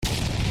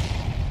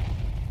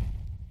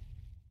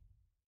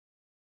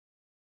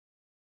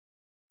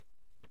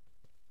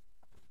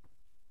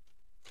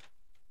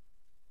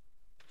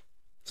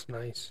It's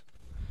nice.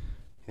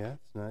 Yeah,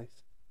 it's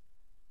nice.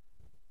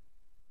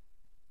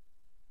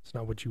 It's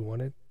not what you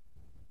wanted.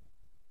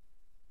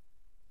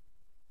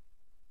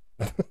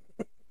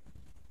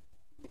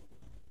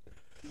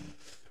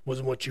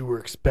 Wasn't what you were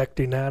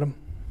expecting, Adam.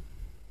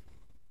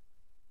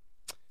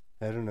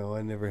 I don't know.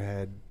 I never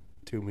had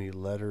too many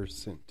letters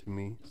sent to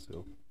me,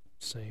 so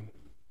Same.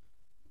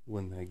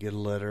 when I get a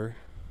letter,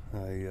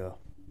 I'm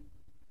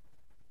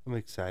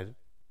excited.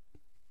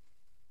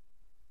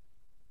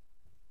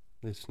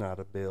 It's not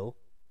a bill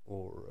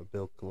or a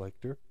bill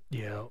collector.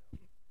 Yeah.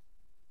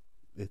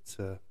 It's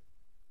a.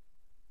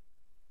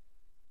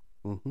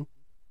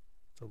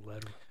 It's a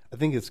letter. I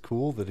think it's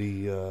cool that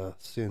he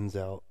sends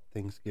out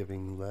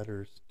Thanksgiving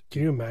letters.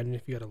 Can you imagine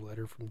if you got a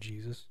letter from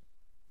Jesus?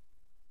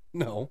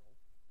 No.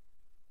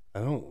 I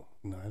don't.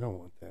 No, I don't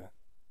want that.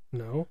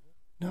 No?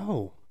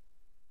 No.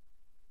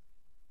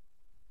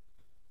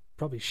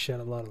 Probably shed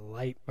a lot of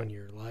light on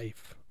your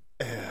life.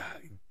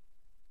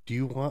 Do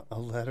you want a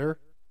letter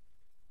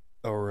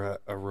or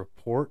a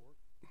report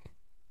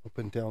up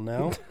until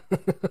now?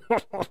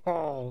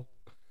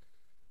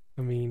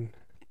 I mean,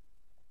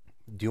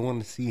 Do you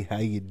want to see how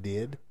you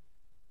did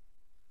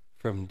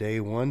from day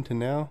one to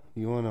now?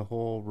 You want a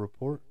whole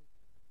report?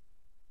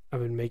 I've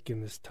been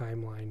making this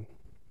timeline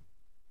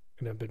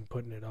and I've been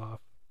putting it off.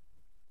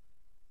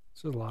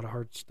 There's a lot of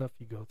hard stuff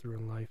you go through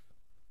in life.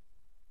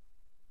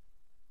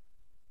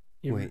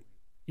 You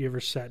ever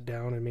sat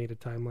down and made a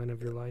timeline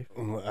of your life?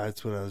 Well,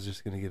 that's what I was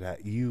just going to get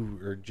at. You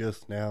are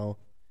just now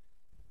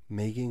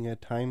making a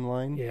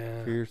timeline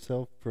for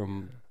yourself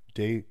from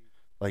day,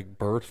 like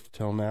birth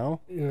till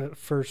now?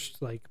 First,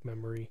 like,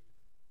 memory.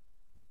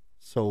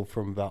 So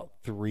from about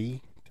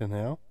 3 to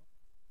now?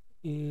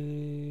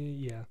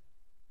 Yeah.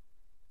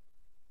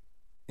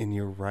 And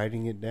you're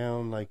writing it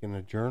down like in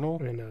a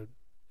journal? In an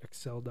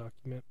Excel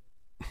document.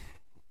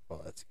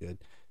 Well, that's good.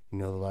 You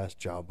know, the last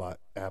job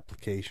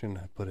application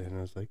I put in,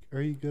 I was like,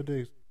 are you good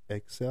at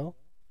Excel?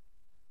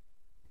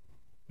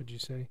 What'd you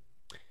say?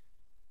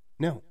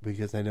 No,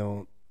 because I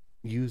don't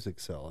use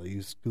Excel. I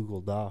use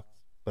Google Docs.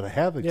 But I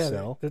have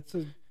Excel. Yeah, that's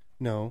a...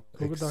 No.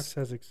 Google Docs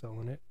has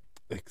Excel in it.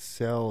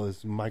 Excel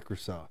is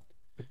Microsoft.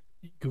 But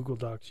Google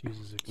Docs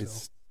uses Excel.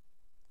 It's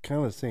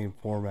kind of the same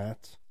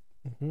formats.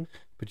 Mm-hmm.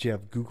 But you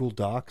have Google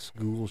Docs,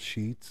 Google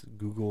Sheets,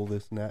 Google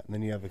this and that. And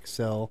then you have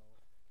Excel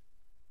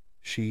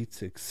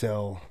Sheets,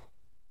 Excel...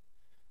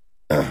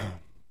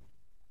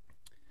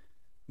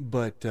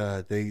 But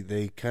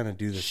they kind of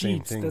do the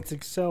same thing. That's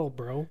Excel,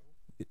 bro.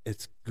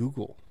 It's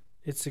Google.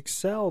 It's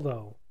Excel,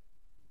 though.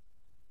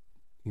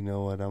 You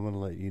know what? I'm going to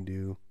let you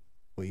do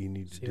what you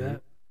need to do.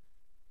 That?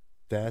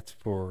 That's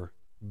for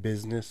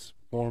business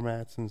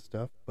formats and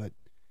stuff. But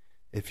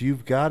if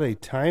you've got a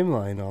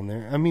timeline on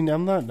there, I mean,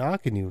 I'm not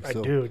knocking you. I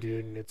do,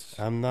 dude. And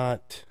I'm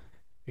not.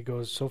 It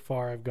goes so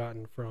far. I've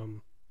gotten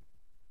from.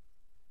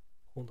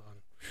 Hold on.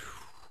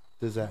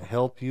 Does that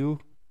help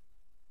you?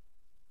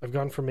 I've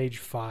gone from age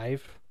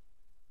 5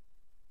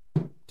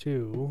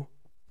 to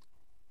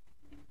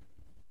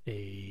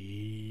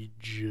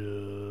age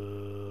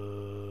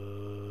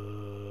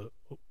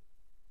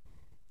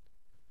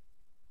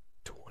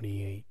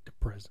 28 to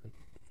present.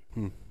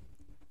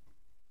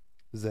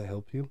 Does that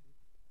help you?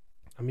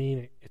 I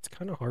mean, it's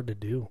kind of hard to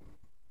do.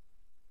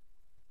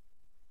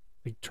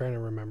 Like trying to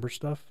remember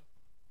stuff.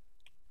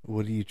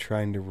 What are you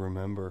trying to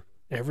remember?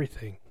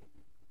 Everything.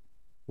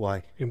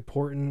 Why?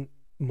 Important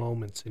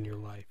moments in your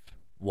life.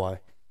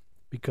 Why?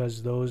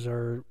 Because those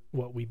are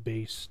what we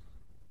base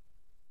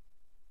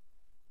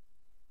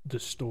the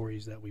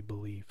stories that we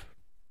believe.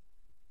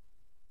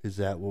 Is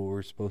that what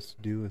we're supposed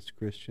to do as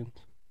Christians?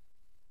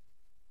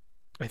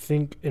 I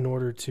think in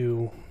order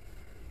to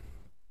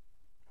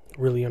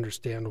really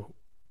understand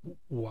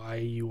why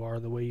you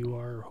are the way you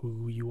are or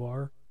who you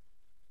are,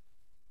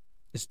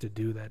 is to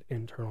do that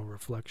internal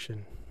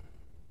reflection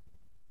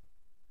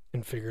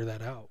and figure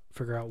that out.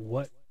 Figure out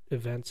what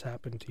events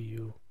happened to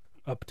you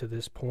up to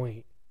this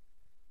point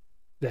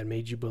that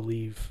made you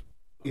believe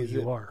who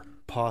you are.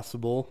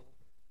 Possible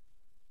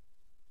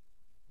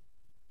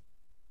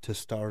to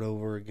start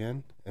over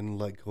again and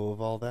let go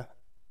of all that?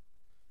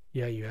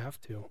 Yeah, you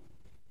have to.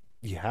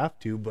 You have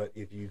to, but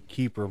if you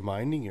keep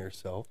reminding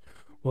yourself.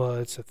 Well,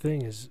 it's the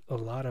thing is a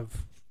lot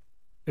of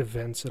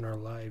events in our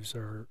lives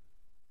are,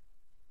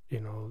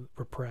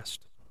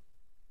 repressed.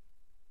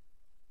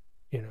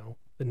 The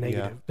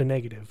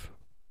negative,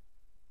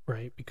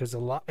 right? Because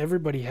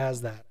everybody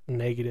has that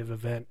negative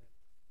event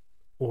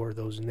or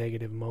those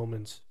negative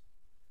moments.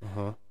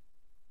 Uh-huh.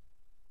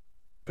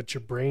 But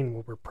your brain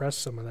will repress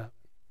some of that.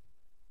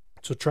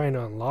 So trying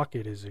to unlock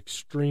it is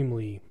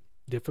extremely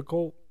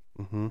difficult.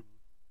 Mm-hmm.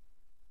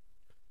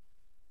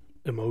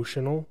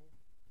 Emotional.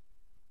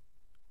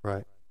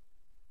 Right.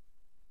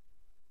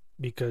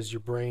 Because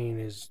your brain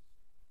has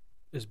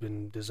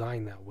been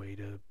designed that way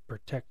to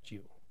protect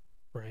you,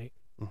 right?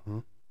 Mm-hmm.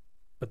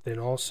 But then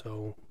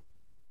also,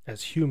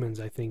 as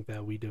humans, I think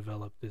that we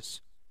develop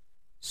this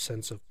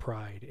sense of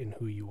pride in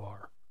who you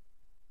are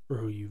or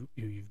who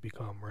you've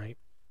become, right?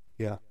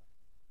 Yeah.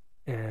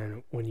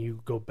 And when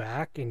you go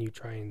back and you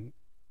try and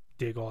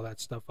dig all that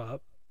stuff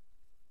up,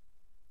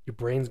 your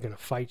brain's going to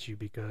fight you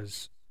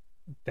because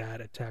that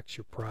attacks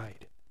your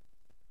pride.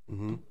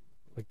 Mm-hmm.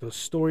 Like those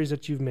stories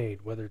that you've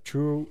made, whether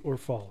true or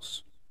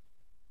false,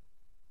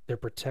 they're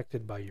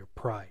protected by your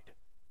pride.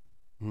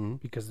 Mm-hmm.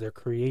 Because they're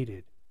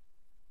created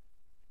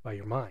by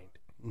your mind.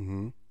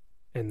 Mm-hmm.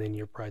 And then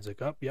your pride's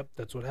like, oh, yep,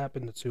 that's what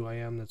happened. That's who I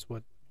am. That's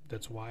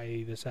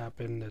why this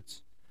happened.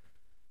 That's,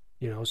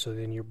 so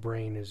then your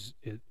brain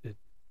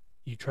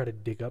you try to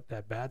dig up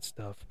that bad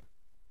stuff.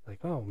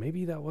 Like, oh,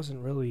 maybe that wasn't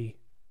really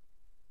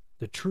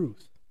the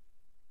truth.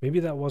 Maybe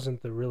that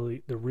wasn't the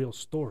real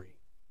story.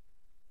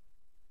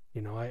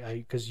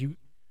 Because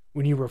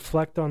when you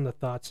reflect on the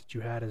thoughts that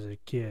you had as a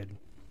kid,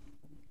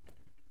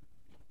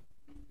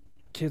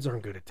 kids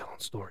aren't good at telling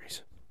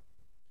stories.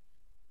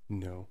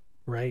 No.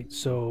 Right?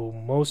 So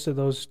most of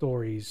those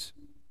stories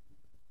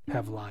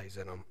have lies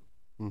in them.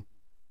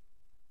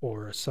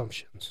 Or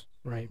assumptions,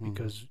 right? Mm-hmm.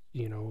 Because,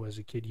 as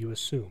a kid you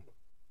assume.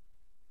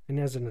 And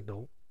as an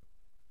adult.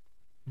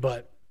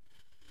 But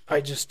I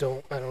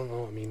don't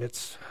know. I mean,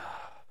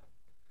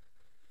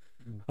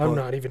 I'm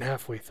not even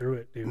halfway through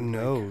it, dude.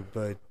 No,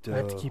 but I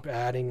have to keep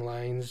adding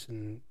lines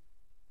and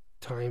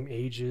time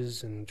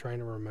ages and trying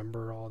to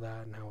remember all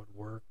that and how it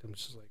worked. I'm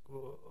just like,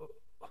 whoa.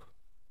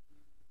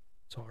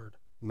 It's hard.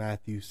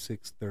 Matthew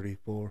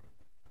 6:34.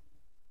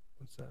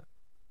 What's that?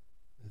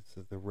 It's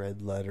the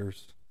red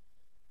letters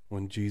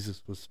when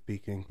Jesus was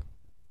speaking.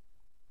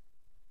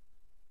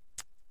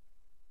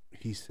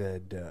 He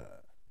said,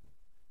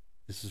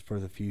 this is for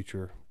the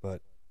future,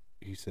 but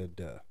he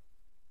said,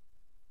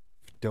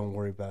 don't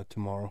worry about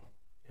tomorrow.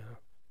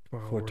 Yeah.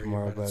 For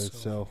tomorrow by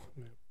itself.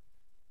 Yeah.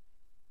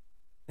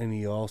 And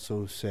he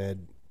also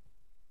said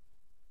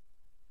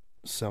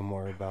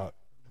somewhere about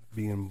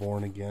being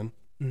born again.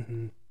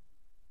 Mm-hmm.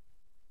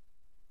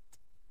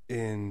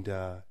 And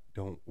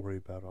don't worry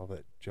about all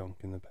that junk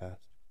in the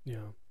past.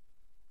 Yeah.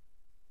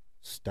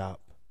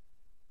 Stop.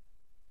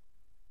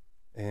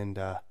 And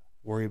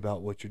worry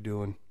about what you're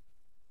doing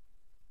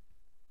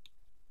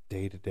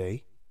day to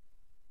day.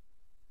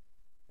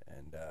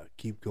 And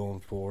keep going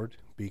forward,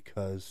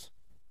 because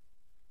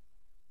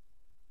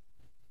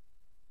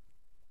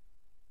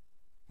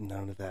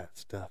none of that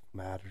stuff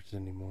matters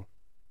anymore.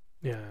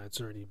 Yeah,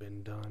 it's already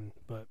been done,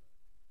 but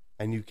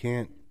and you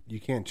can't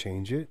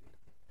change it.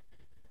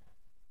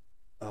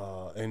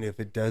 And if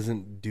it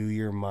doesn't do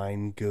your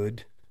mind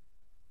good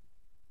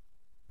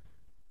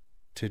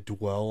to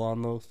dwell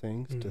on those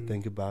things, mm-hmm. to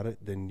think about it,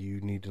 then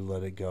you need to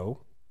let it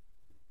go.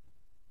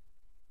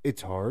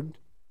 It's hard.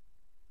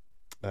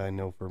 I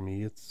know for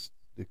me it's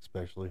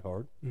especially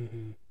hard.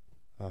 Mm-hmm.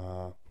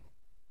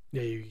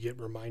 Yeah, you get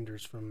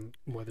reminders from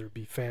whether it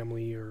be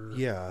family or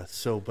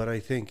but I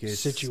think it's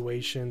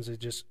situations.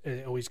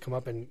 It always come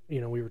up, and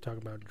we were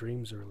talking about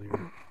dreams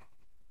earlier.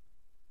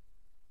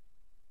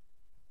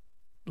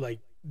 Like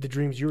the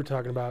dreams you were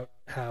talking about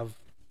have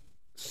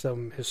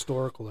some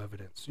historical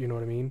evidence. You know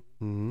what I mean?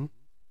 Mm-hmm.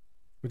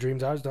 The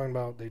dreams I was talking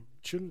about, they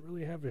shouldn't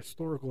really have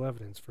historical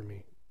evidence for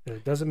me.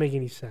 It doesn't make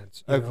any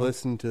sense. I've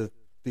listened to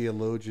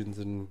theologians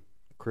and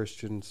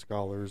Christian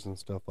scholars and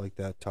stuff like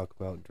that talk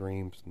about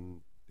dreams,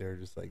 and they're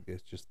just like,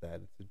 it's just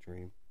that. It's a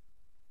dream.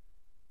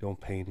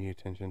 Don't pay any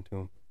attention to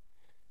them.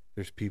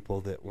 There's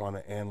people that want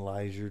to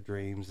analyze your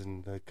dreams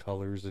and the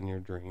colors in your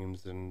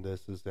dreams, and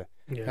this is that.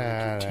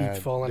 Yeah, like your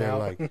teeth falling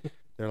out.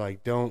 They're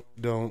like, don't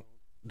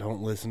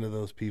listen to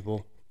those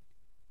people.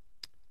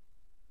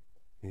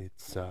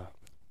 It's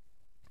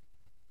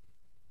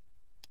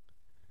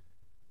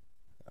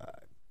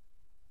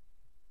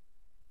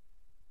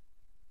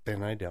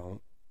and I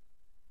don't.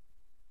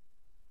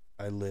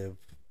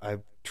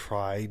 I've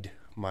tried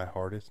my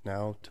hardest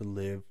now to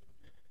live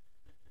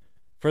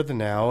for the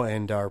now,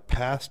 and our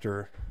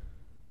pastor,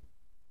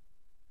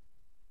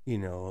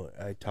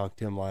 I talked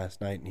to him last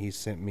night, and he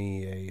sent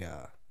me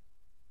a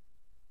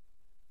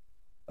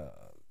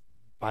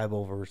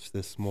Bible verse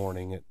this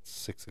morning at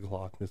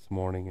 6:00 this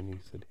morning, and he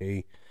said,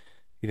 hey,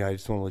 I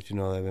just want to let you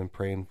know that I've been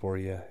praying for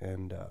you,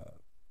 and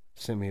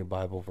sent me a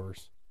Bible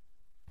verse.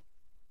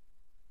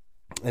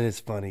 And it's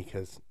funny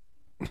because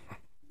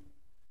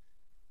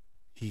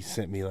he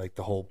sent me like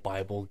the whole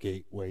Bible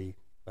gateway.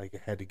 Like I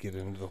had to get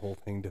into the whole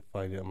thing to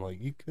find it. I'm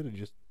like, you could have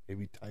just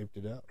maybe typed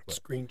it out.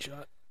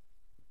 Screenshot.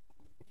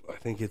 I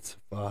think it's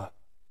let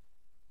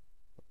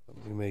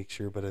me make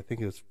sure, but I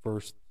think it was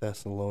 1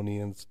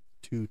 Thessalonians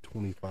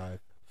 2:25.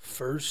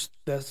 1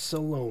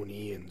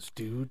 Thessalonians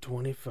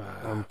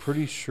 2:25. I'm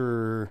pretty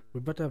sure we're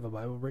about to have a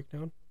Bible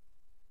breakdown.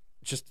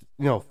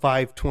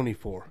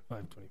 5:24.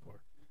 5:24.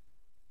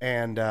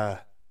 And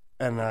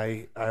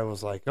I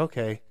was like,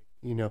 okay,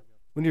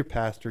 when your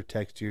pastor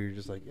texts you, you're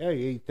just like,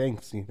 hey,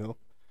 thanks,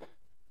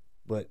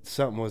 But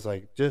something was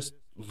like, just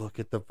look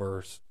at the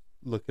verse,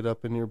 look it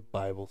up in your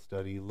Bible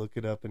study, look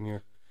it up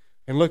and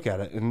look at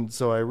it. And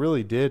so I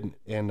really did,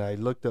 and I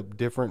looked up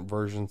different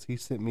versions. He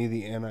sent me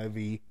the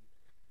NIV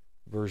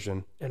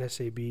version.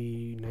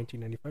 NSAB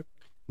 1995?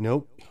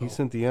 Nope, he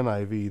sent the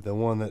NIV, the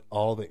one that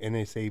all the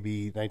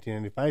NSAB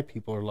 1995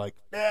 people are like,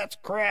 that's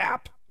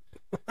crap.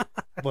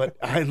 But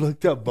I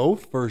looked up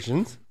both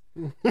versions,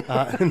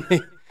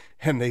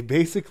 And they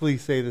basically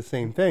say the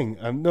same thing.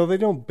 No, they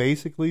don't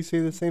basically say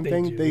the same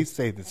thing. do. They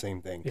say the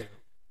same thing. Yeah.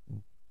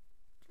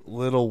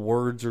 Little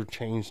words are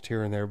changed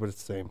here and there, but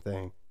it's the same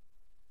thing.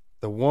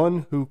 The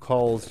one who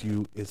calls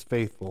you is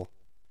faithful,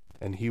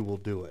 and he will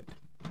do it.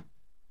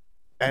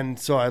 And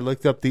so I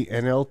looked up the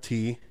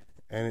NLT,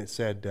 and it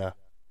said,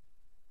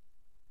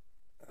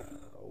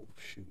 oh,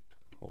 shoot.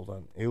 Hold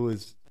on.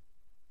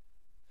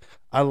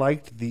 I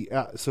liked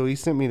so he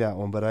sent me that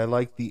one, but I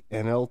liked the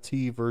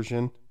NLT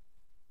version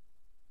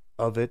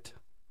of it.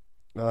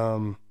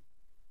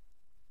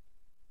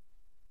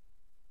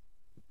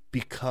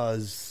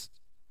 Because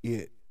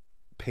it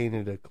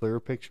painted a clearer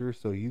picture.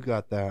 So you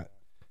got that.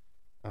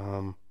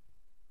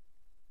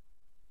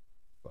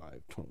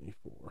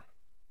 524.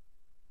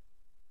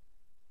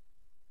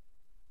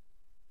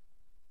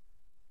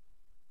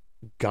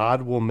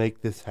 God will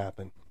make this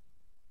happen.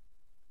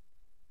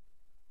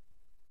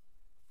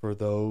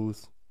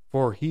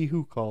 For he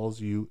who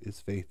calls you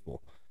is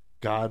faithful.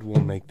 God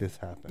will make this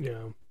happen.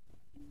 Yeah.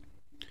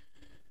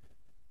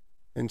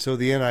 And so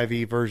the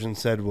NIV version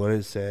said what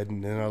it said,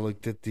 and then I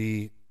looked at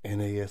the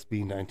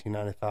NASB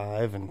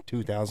 1995 and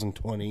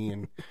 2020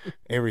 and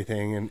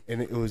everything, and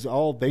it was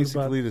all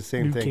basically the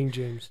same New thing. King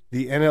James.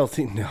 The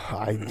NLT,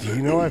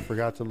 no, I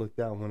forgot to look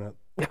that one up.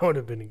 That would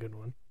have been a good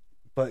one.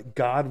 But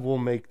God will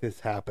make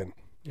this happen.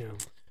 Yeah.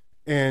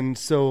 And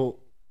so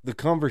the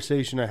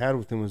conversation I had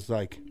with him was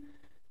like,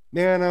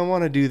 man, I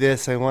want to do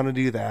this, I want to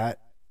do that,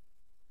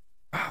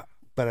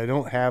 but I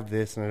don't have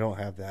this and I don't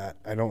have that.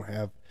 I don't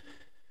have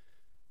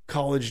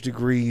college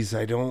degrees.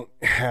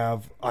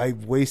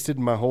 I've wasted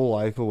my whole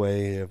life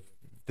away of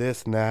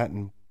this and that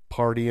and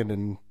partying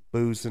and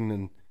boozing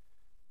and,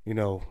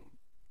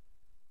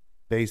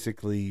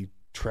 basically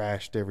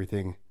trashed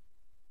everything.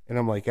 And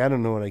I'm like, I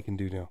don't know what I can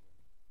do now.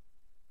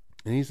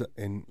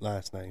 And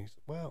last night he's,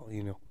 well,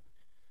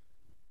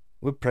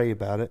 we'll pray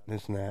about it,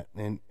 this and that.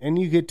 And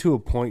you get to a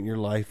point in your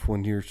life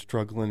when you're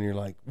struggling, you're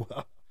like,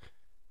 well,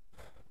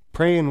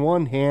 pray in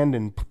one hand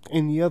and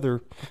in the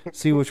other,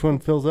 see which one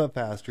fills up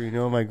faster.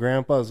 My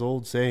grandpa's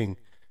old saying,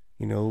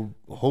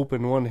 hope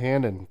in one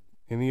hand and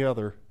in the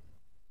other,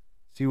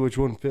 see which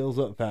one fills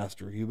up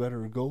faster. You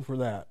better go for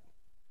that.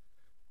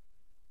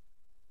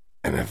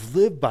 And I've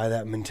lived by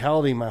that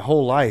mentality my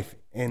whole life.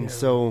 And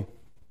so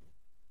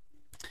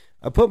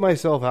I put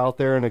myself out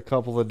there in a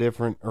couple of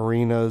different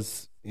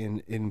arenas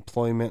in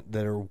employment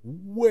that are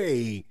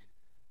way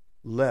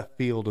left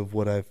field of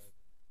what I've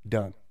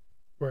done.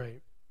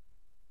 Right.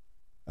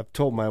 I've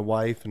told my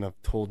wife, and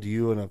I've told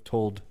you, and I've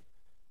told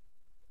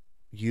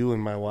you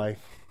and my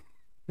wife,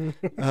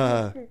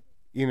 I've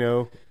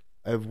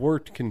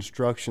worked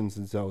construction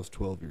since I was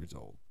 12 years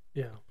old.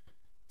 Yeah.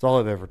 That's all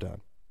I've ever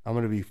done. I'm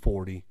going to be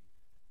 40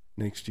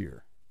 next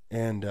year.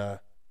 And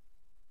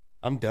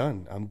I'm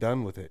done. I'm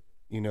done with it.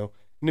 In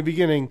the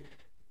beginning,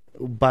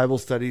 Bible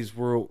studies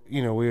were,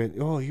 we went,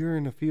 oh, you're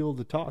in the field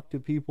to talk to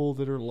people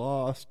that are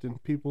lost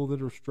and people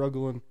that are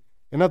struggling.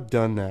 And I've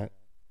done that.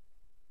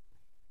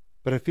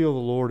 But I feel the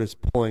Lord is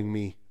pulling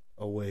me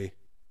away.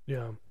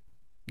 Yeah.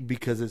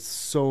 Because it's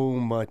so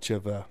much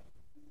of a,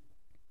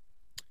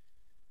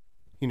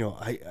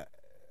 I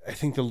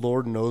think the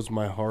Lord knows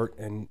my heart,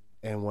 and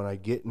when I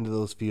get into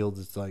those fields,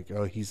 it's like,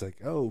 he's like,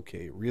 oh,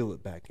 okay, reel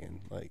it back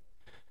in. Like,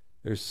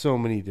 there's so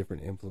many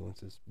different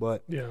influences.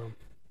 But, we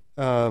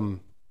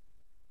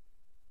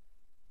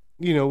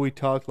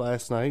talked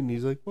last night, and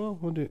he's like, well,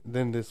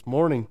 then this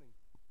morning,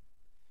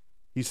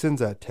 he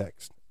sends that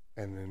text.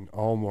 And then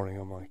all morning,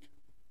 I'm like,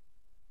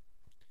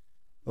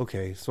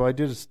 okay, so I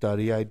did a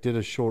study. I did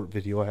a short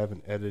video I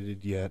haven't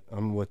edited yet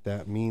on what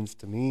that means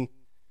to me,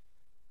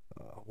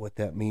 what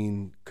that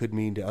could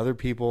mean to other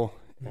people.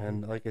 Mm-hmm.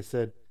 And like I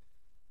said,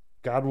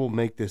 God will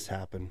make this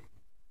happen.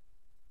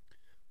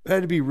 But I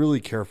had to be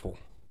really careful.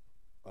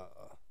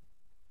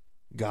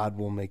 God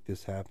will make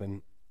this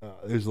happen.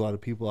 There's a lot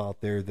of people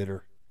out there that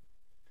are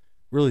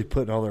really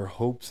putting all their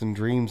hopes and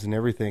dreams and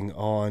everything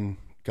on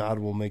God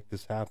will make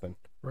this happen.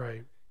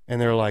 Right.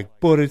 And they're like,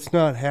 but it's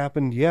not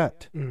happened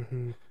yet.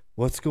 Mm-hmm.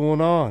 What's going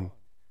on?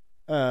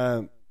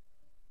 I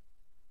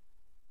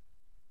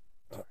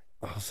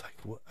was like,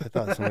 what? I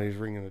thought somebody was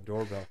ringing the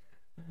doorbell.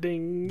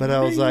 Ding. But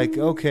I was like,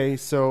 okay,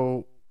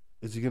 so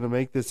is he going to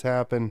make this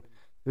happen?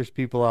 There's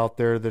people out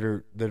there that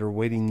are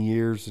waiting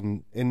years,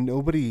 and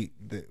nobody.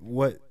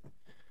 What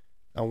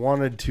I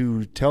wanted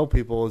to tell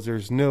people is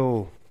there's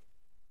no.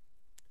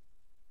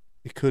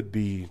 It could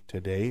be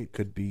today. It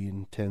could be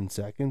in 10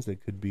 seconds.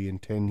 It could be in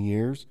 10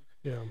 years.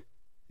 Yeah.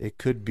 It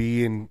could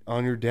be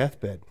on your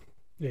deathbed.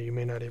 Yeah, you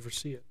may not ever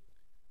see it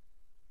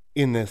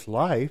in this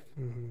life,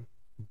 mm-hmm.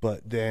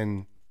 but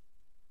then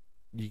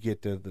you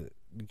get to the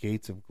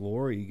gates of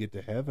glory, you get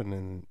to heaven,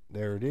 and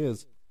there it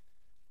is.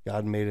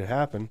 God made it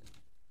happen.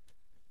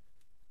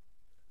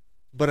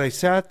 But I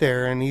sat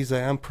there, and he's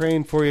like, I'm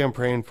praying for you, I'm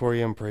praying for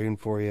you, I'm praying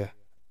for you.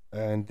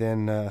 And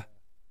then, I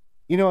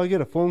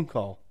get a phone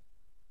call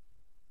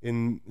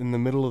in the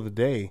middle of the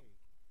day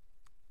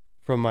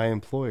from my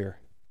employer.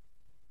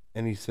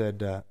 And he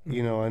said, I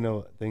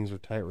know things are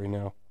tight right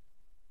now.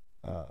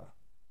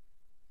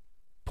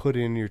 put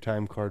in your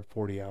time card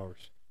 40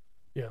 hours.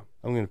 Yeah.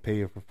 I'm going to pay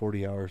you for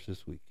 40 hours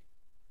this week,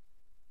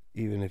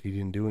 even if you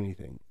didn't do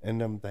anything.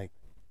 And I'm like,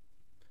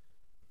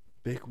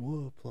 big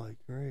whoop, like,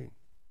 great.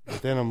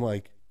 But then I'm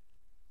like,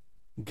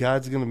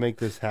 God's going to make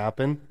this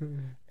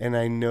happen. And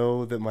I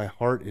know that my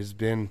heart has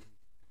been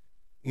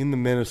in the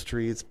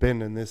ministry. It's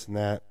been in this and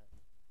that.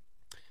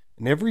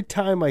 And every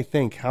time I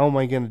think, how am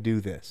I going to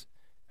do this?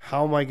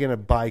 How am I going to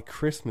buy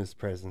Christmas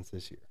presents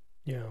this year?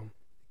 Yeah.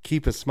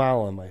 Keep a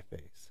smile on my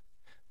face.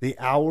 The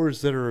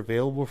hours that are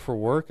available for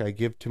work, I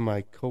give to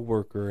my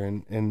coworker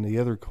and the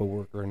other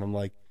coworker, and I'm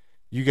like,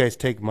 you guys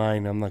take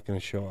mine. I'm not going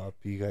to show up.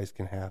 You guys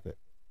can have it.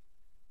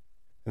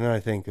 And then I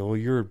think, well,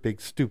 you're a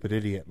big stupid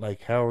idiot.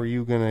 Like, how are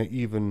you going to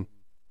even...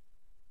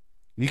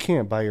 You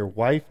can't buy your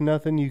wife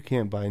nothing. You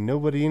can't buy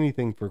nobody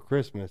anything for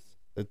Christmas.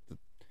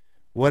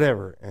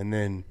 Whatever. And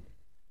then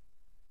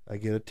I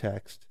get a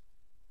text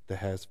that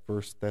has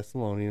 1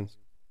 Thessalonians.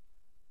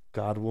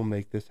 God will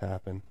make this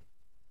happen.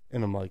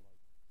 And I'm like,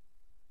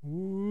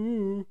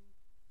 ooh.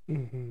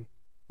 Mm-hmm.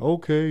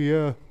 Okay,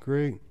 yeah,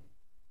 great.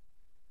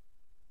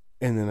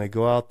 And then I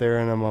go out there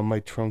and I'm on my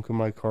trunk of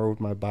my car with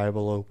my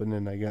Bible open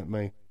and I got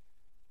my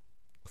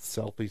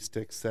selfie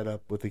stick set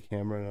up with the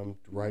camera and I'm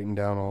writing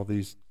down all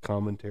these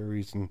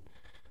commentaries and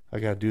I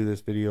got to do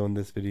this video and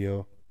this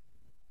video.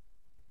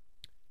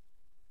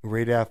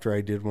 Right after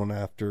I did one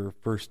after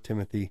 1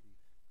 Timothy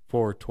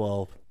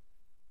 4:12,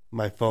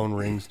 my phone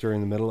rings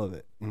during the middle of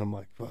it. And I'm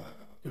like, fuck.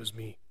 It was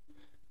me.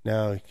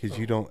 No, because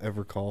you don't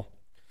ever call.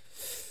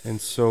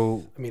 And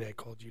so... I mean, I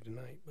called you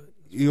tonight, but...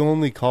 You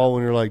only call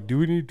when you're like, do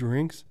we need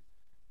drinks?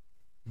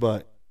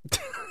 But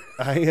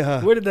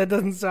I... Wait, that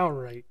doesn't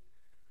sound right.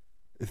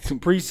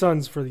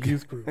 Pre-Suns for the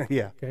youth group.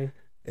 Yeah. Okay.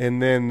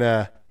 And then...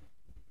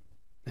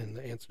 and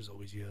the answer's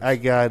always yes. I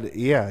got...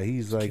 Yeah,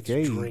 he's like,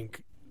 Kids hey...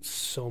 drink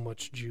so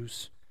much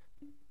juice.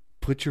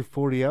 Put your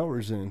 40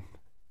 hours in.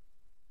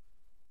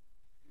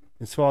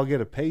 And so I'll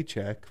get a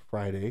paycheck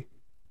Friday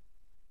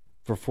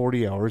for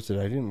 40 hours that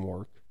I didn't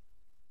work.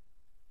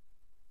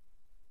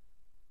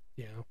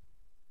 Yeah.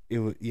 It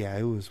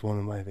was one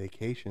of my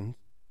vacations.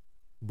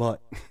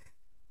 But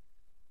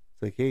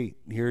it's like, hey,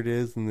 here it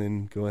is, and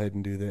then go ahead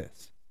and do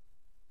this.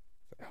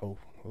 Oh,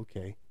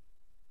 okay.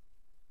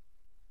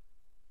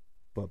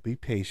 But be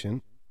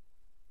patient,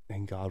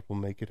 and God will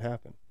make it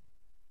happen.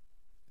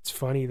 It's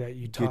funny that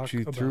you talk Get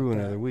you about through that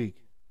another week.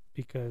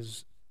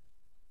 because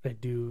I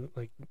do,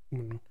 like,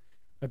 when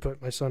I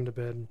put my son to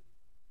bed,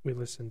 we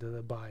listen to the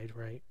Abide,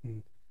 right?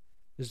 And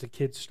there's the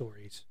kids'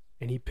 stories,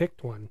 and he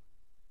picked one,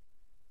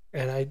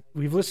 and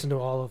we've listened to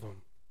all of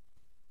them,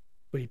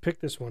 but he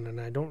picked this one, and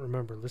I don't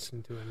remember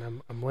listening to it.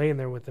 And I'm laying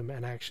there with him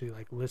and actually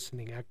like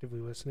listening, actively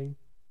listening,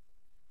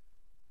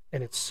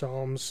 and it's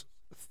Psalms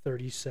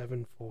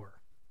 37:4.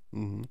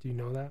 Mm-hmm. Do you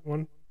know that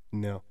one?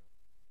 No.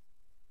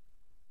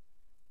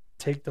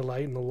 Take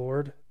delight in the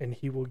Lord, and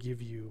He will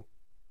give you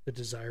the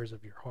desires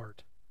of your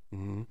heart.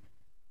 Mm-hmm.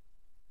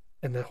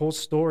 And the whole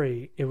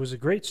story, it was a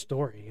great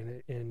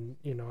story, and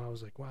you know, I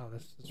was like, wow,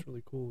 that's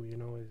really cool. You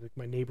know, like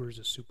My Neighbor is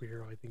a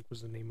Superhero, I think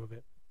was the name of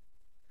it.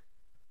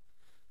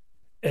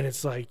 And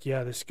it's like,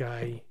 yeah, this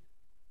guy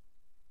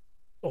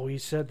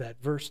always said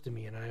that verse to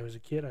me, and I was a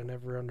kid, I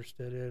never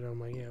understood it. I'm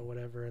like, yeah,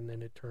 whatever. And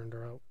then it turned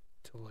out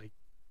to like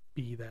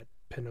be that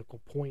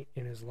pinnacle point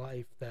in his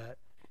life that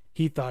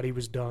he thought he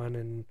was done,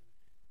 and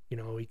you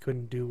know, he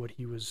couldn't do what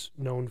he was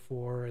known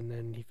for, and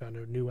then he found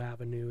a new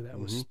avenue that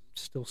was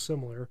still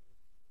similar,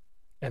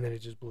 and then it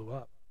just blew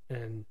up.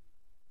 And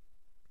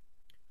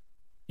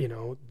you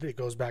know, it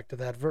goes back to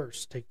that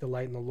verse: take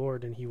delight in the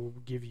Lord, and He will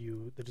give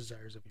you the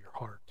desires of your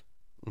heart.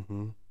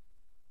 Mm-hmm.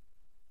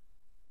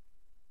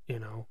 You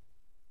know,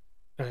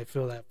 and I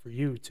feel that for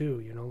you too.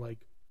 You know,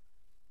 like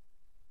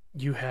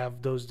you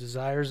have those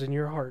desires in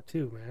your heart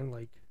too, man.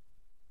 Like,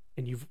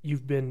 and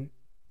you've been.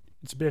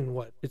 It's been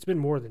what? It's been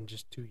more than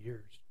just 2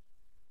 years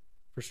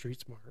for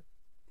Street Smart at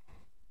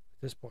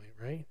this point,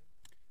 right?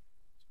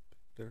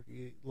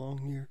 38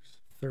 long years.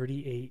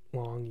 38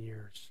 long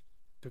years.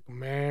 Took a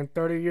man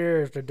 30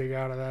 years to dig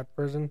out of that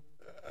prison.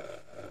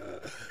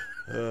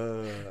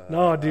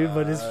 No, dude,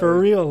 but it's for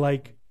real.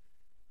 Like,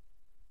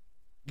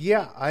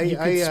 yeah, you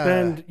could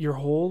spend your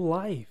whole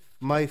life.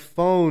 My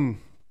phone.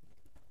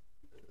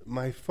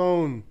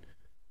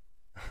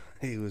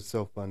 It was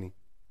so funny.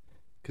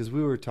 Because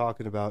we were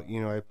talking about,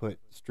 you know, I put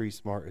Street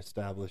Smart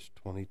established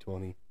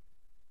 2020.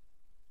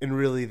 And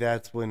really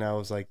that's when I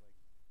was like,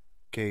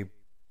 okay,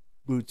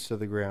 boots to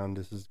the ground,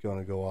 this is going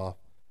to go off.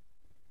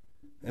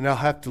 And I'll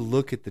have to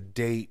look at the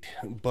date,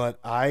 but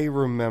I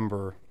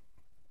remember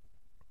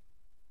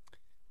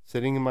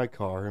sitting in my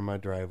car in my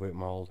driveway at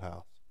my old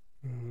house.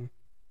 Mm-hmm.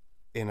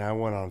 And I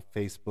went on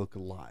Facebook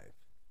Live.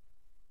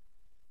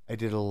 I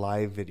did a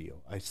live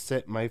video. I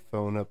set my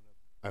phone up,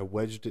 I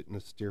wedged it in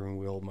the steering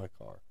wheel of my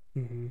car.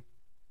 Mm-hmm.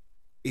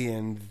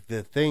 And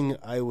the thing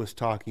I was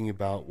talking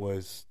about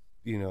was,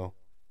 you know,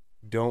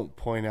 don't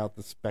point out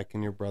the speck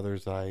in your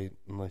brother's eye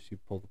unless you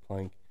pull the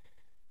plank.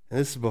 And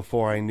this is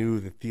before I knew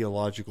the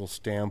theological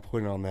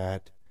standpoint on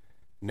that.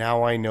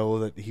 Now I know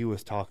that he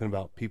was talking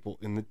about people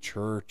in the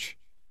church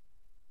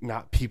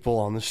not people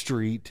on the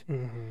street,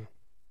 Mm-hmm.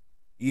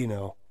 you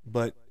know.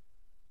 But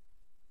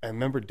I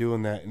remember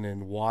doing that and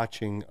then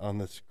watching on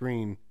the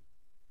screen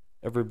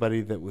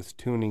everybody that was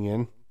tuning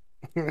in,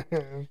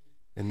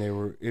 and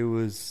it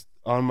was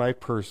on my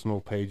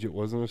personal page. It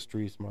wasn't a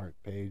Street Smart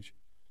page.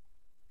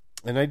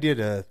 And I did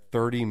a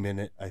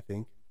 30-minute, I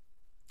think.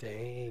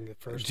 Dang, the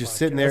first Just podcast.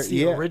 sitting there, That's the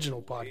yeah.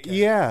 original podcast.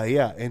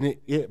 Yeah. And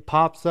it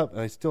pops up,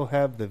 and I still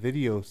have the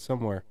video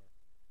somewhere.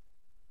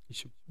 You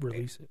should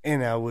release it.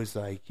 And I was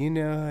like, and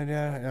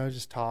I was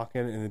just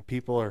talking, and then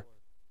people are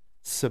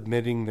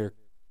submitting their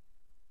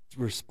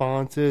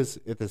responses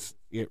at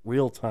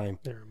real time.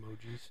 Their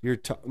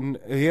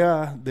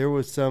emojis. There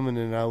was some, and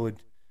then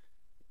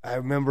I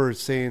remember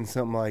saying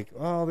something like,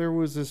 "Oh, there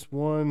was this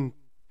one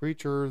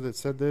preacher that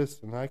said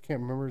this, and I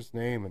can't remember his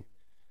name." And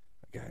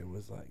the guy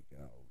was like,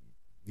 "Oh,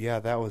 yeah,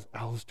 that was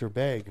Alistair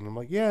Begg," and I'm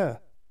like, "Yeah,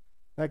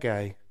 that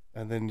guy."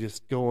 And then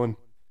just going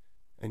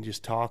and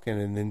just talking,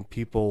 and then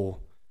people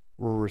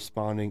were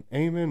responding,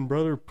 "Amen,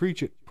 brother,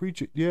 preach it,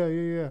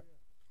 yeah."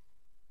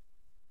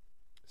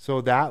 So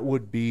that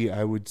would be,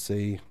 I would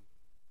say,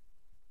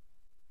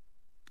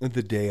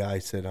 the day I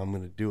said I'm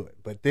going to do it.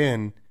 But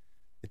then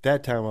at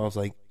that time, I was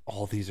like,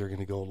 all these are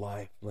going to go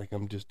live. Like,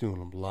 I'm just doing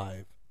them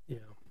live. Yeah.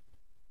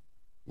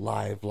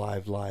 Live.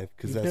 Because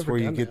You've that's never where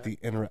you done get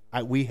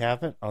that. we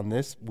haven't on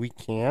this. We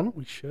can.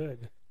 We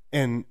should.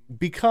 And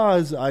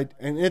because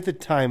and at the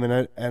time,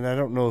 and I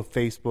don't know if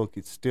Facebook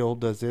it still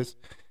does this,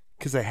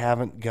 because I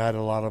haven't got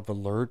a lot of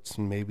alerts,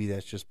 and maybe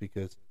that's just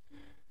because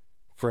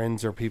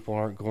friends or people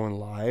aren't going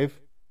live.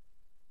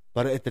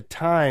 But at the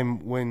time,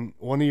 when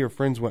one of your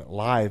friends went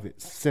live,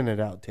 it sent it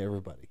out to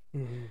everybody.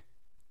 Mm-hmm.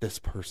 This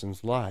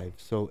person's live.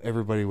 So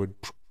everybody would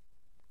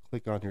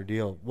click on your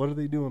deal. What are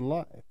they doing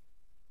live?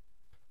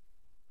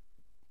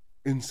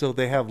 And so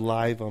they have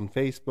live on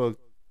Facebook,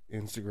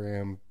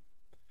 Instagram,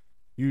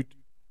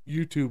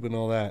 YouTube, and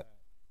all that.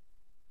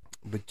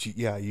 But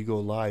you go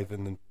live,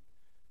 and then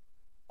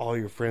all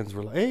your friends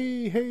were like,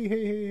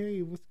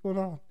 hey, what's going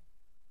on?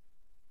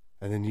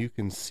 And then you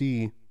can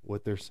see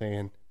what they're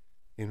saying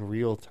in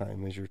real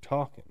time as you're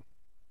talking.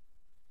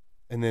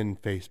 And then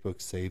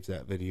Facebook saves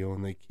that video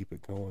and they keep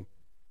it going.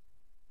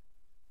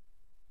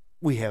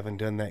 We haven't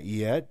done that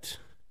yet.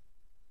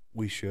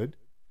 We should.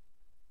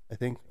 I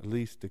think at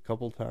least a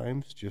couple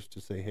times, just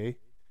to say, hey,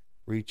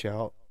 reach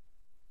out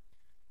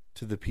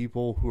to the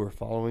people who are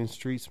following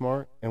Street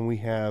Smart. And we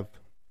have,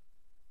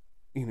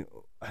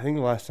 I think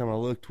the last time I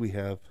looked, we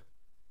have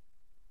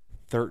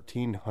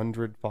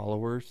 1,300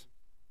 followers.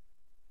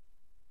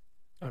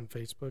 On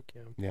Facebook,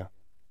 yeah. Yeah.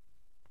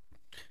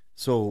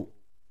 So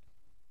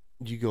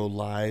you go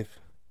live.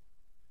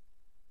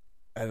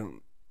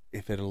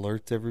 If it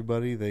alerts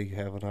everybody, they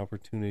have an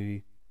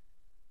opportunity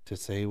to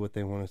say what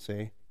they want to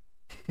say,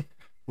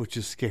 which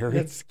is scary.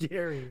 That's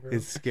scary, bro.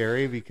 It's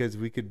scary because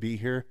we could be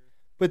here.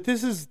 But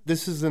this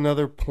is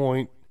another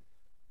point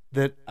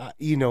that,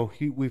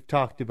 we've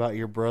talked about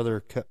your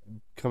brother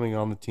coming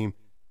on the team.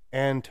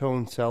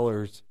 Antone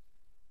Sellers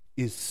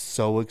is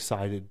so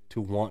excited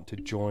to want to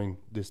join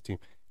this team.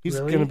 He's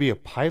Really? going to be a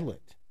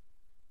pilot.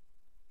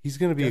 He's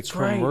going to be That's a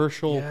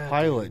commercial right. Yeah,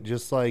 pilot, dude.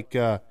 just like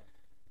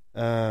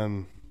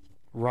Ryan.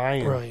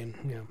 Ryan,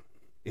 yeah.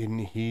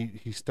 And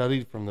he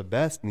studied from the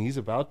best, and he's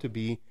about to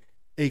be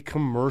a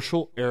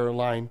commercial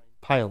airline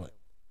pilot.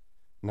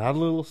 Not a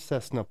little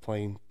Cessna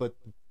plane, but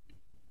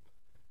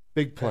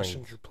big plane.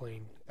 Passenger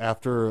plane.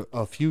 After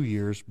a few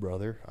years,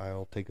 brother,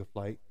 I'll take a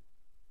flight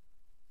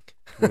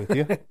with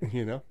you.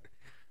 Yeah.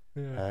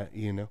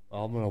 I'm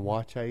gonna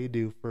watch how you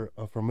do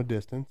from a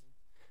distance.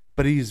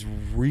 But he's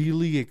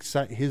really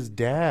excited. His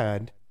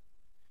dad,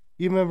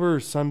 you remember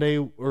Sunday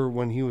or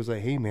when he was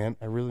like, "Hey man,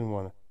 I really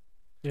want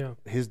to." Yeah.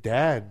 His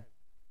dad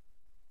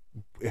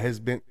he's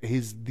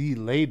the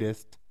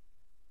latest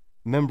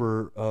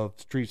member of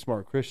Street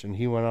Smart Christian.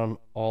 He went on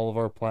all of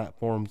our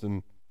platforms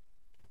and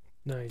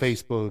Nice.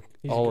 Facebook,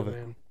 He's all a of good it.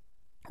 man.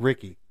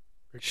 Ricky.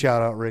 Ricky.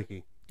 Shout out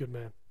Ricky. Good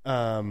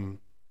man.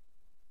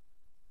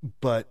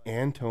 But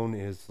Antone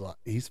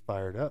he's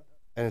fired up.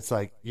 And it's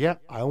like, yeah,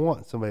 I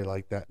want somebody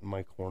like that in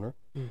my corner.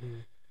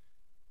 Mm-hmm.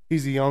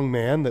 He's a young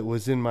man that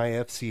was in my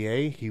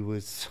FCA. He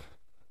was,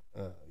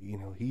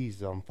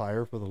 he's on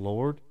fire for the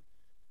Lord.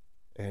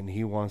 And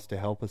he wants to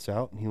help us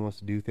out and he wants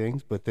to do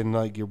things. But then,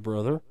 like your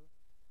brother,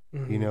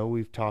 Mm-hmm.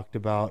 we've talked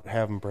about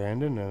having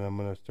Brandon, and I'm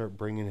going to start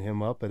bringing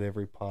him up at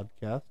every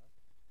podcast.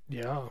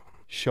 Yeah.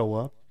 Show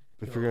up.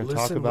 If you're going to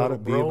talk Listen, about little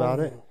it, be bro. about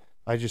it.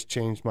 I just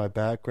changed my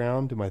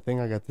background to my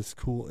thing. I got this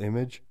cool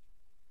image.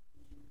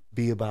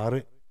 Be about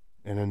it.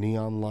 And a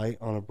neon light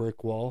on a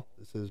brick wall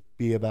that says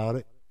 "Be about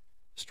it."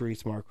 Street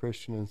Smart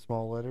Christian in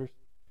small letters.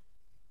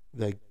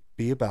 Like,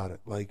 be about it.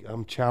 Like,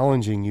 I'm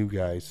challenging you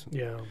guys.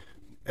 Yeah.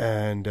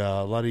 And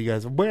a lot of you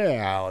guys,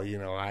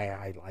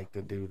 I like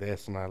to do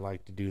this and I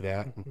like to do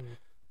that and Mhm.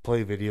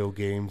 play video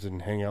games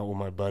and hang out with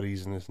my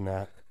buddies and this and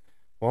that.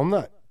 Well, I'm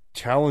not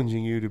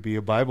challenging you to be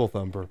a Bible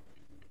thumper.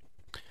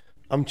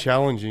 I'm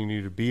challenging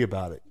you to be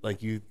about it.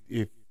 Like,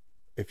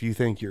 if you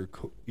think you're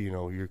cool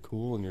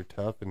and you're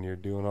tough and you're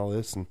doing all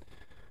this, and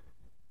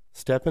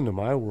Step into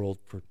my world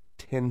for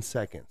 10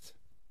 seconds.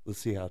 Let's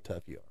see how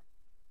tough you are.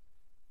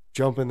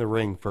 Jump in the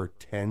ring for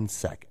 10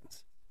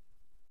 seconds.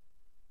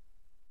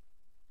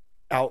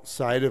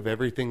 Outside of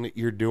everything that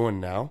you're doing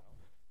now,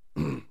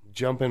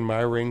 jump in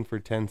my ring for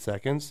 10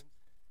 seconds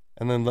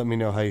and then let me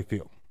know how you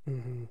feel.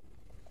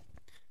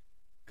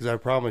 Because I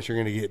promise you're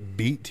going to get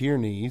beat to your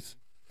knees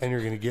and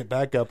you're going to get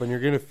back up and you're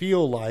going to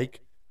feel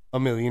like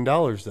 $1 million,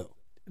 though.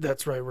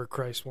 That's right where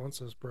Christ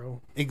wants us,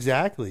 bro.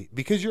 Exactly.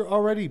 Because you're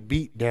already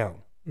beat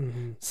down.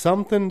 Mm-hmm.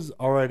 Something's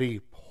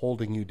already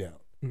holding you down.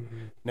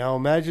 Mm-hmm. Now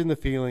imagine the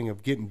feeling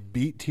of getting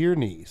beat to your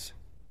knees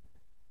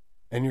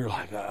and you're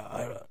like,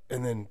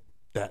 and then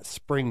that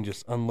spring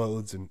just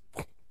unloads and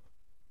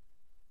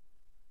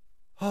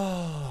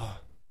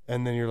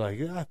and then you're like,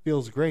 it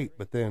feels great.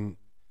 But then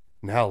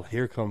now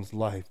here comes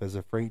life as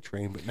a freight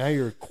train. But now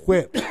you're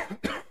equipped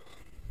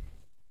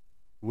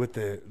with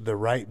the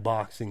right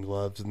boxing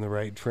gloves and the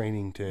right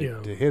training to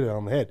hit it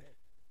on the head.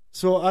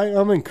 So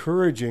I'm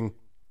encouraging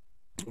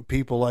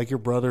people like your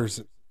brother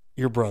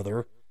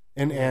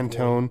and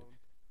Antone,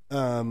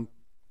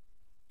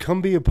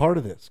 come be a part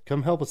of this.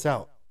 Come help us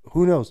out.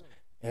 Who knows?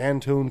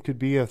 Antone could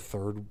be a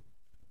third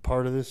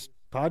part of this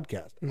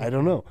podcast. I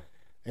don't know.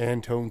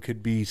 Antone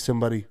could be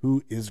somebody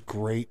who is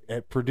great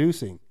at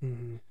producing.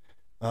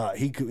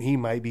 He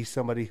might be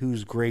somebody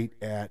who's great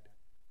at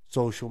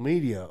social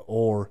media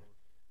or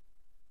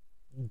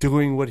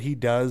doing what he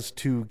does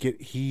to get.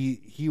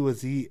 He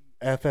was the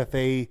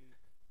FFA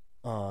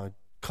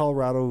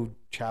Colorado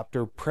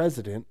chapter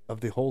president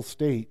of the whole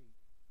state.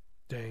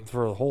 Dang.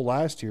 For the whole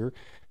last year.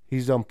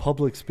 He's done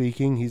public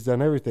speaking. He's done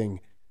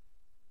everything.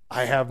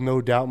 I have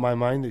no doubt in my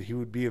mind that he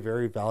would be a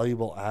very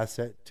valuable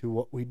asset to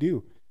what we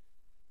do.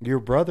 Your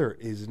brother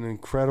is an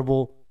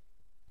incredible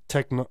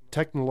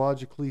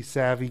technologically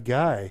savvy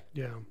guy.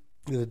 Yeah.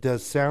 That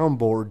does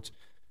soundboards.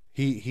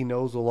 He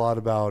knows a lot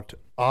about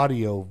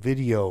audio,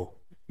 video,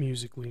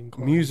 musically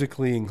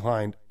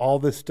inclined, all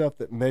this stuff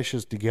that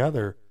meshes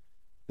together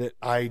that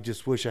I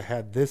just wish I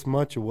had this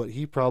much of what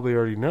he probably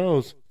already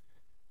knows.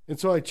 And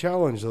so I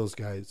challenge those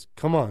guys.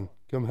 Come on,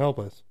 come help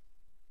us.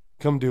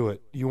 Come do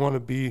it. You want to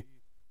be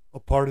a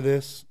part of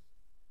this?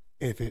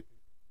 If it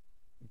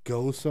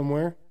goes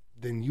somewhere,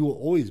 then you will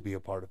always be a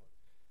part of it.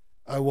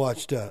 I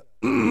watched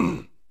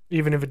even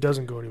if it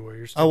doesn't go anywhere,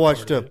 you're still I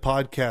watched a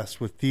podcast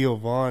with Theo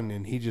Vaughn,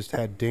 and he just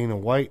had Dana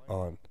White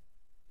on.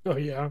 Oh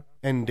yeah.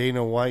 And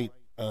Dana White,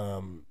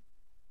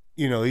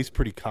 he's a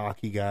pretty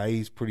cocky guy.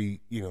 He's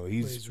pretty,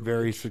 he's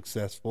very rich.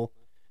 Successful.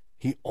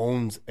 He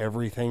owns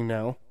everything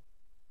now.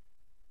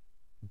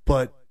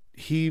 But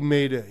he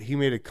made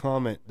a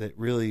comment that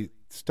really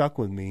stuck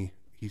with me.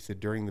 He said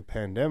during the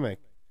pandemic,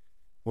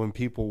 when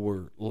people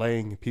were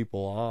laying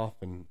people off,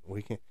 and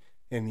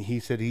he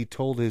said he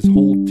told his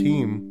whole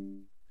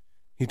team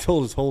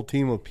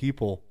of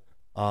people,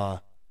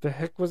 the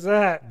heck was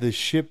that? The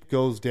ship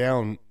goes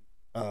down,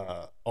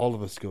 all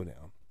of us go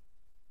down.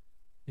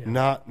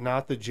 Yeah.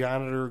 Not the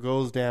janitor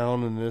goes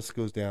down and this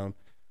goes down.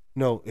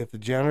 No, if the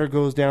janitor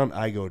goes down,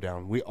 I go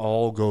down. We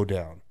all go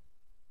down.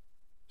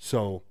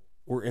 So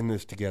we're in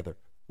this together.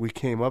 We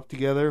came up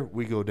together,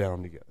 we go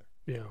down together.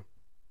 Yeah.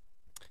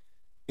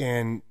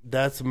 And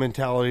that's the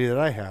mentality that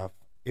I have.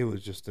 It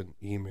was just an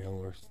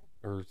email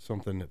or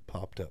something that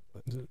popped up.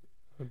 But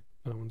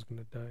that one's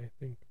going to die, I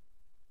think.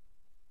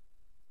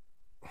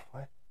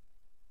 What?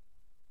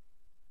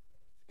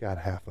 Got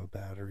half a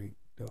battery.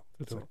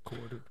 That's a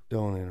quarter.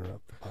 Don't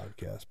interrupt the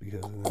podcast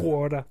because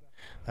quarter.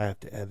 I have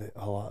to edit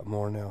a lot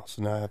more now.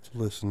 So now I have to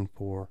listen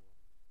for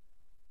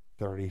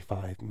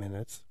 35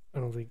 minutes. I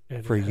don't think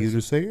edit for you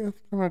to say it's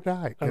going to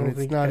die. I don't and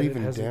think it's not edit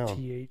even has down. a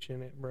TH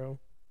in it, bro.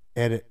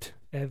 Edit.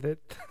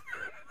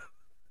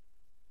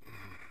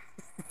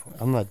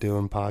 I'm not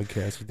doing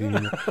podcasts with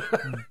you.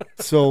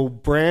 So,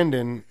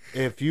 Brandon,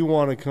 if you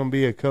want to come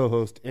be a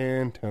co-host,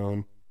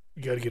 Antone.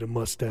 You got to get a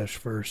mustache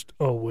first.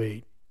 Oh,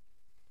 wait.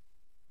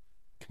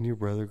 Can your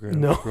brother grab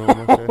no, a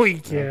mustache? We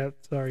can't.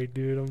 Sorry,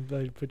 dude.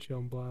 I put you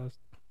on blast.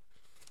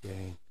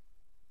 Dang.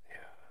 Yeah.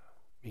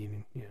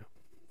 Meaning, yeah.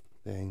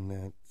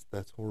 Dang,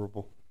 that's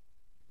horrible.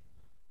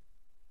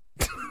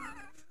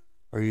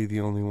 Are you the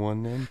only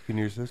one then? Can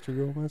your sister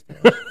grow a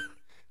mustache?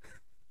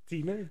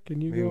 Tina,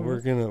 can you go? We're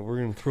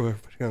gonna throw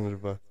everybody under the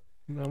bus.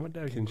 No, my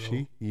dad can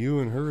she? You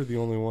and her are the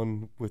only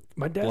one with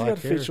my dad's got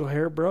facial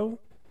hair, bro.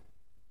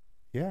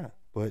 Yeah,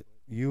 but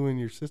you and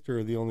your sister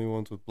are the only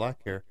ones with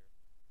black hair.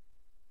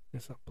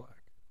 It's not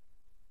black.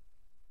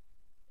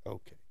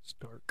 Okay, it's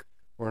dark.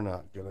 We're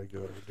not gonna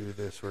go do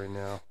this right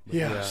now.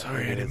 Yeah,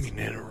 sorry, I didn't mean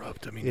to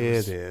interrupt. I mean,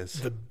 it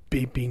is the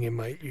beeping in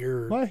my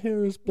ear. My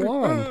hair is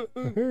blonde.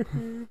 My hair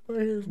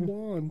is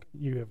blonde.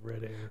 You have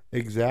red hair.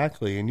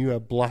 Exactly, and you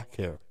have black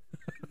hair.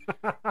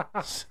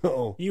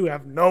 So you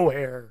have no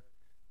hair.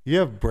 You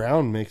have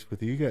brown mixed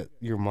with you. You got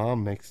your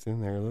mom mixed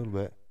in there a little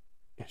bit.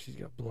 Yeah, she's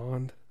got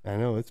blonde. I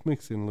know it's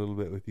mixed in a little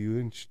bit with you,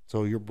 and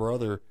so your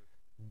brother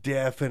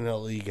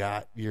definitely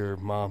got your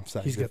mom's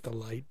side. He's got the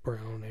light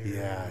brown hair.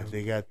 Yeah,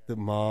 they got the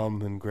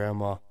mom and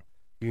grandma.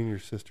 You and your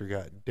sister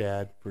got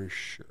dad for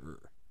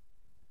sure.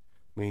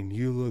 I mean,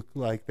 you look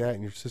like that,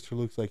 and your sister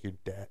looks like your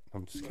dad.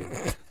 I'm just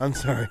kidding. I'm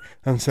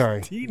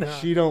sorry. Tina.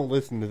 She don't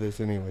listen to this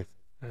anyways.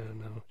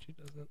 No, she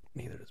doesn't.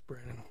 Neither does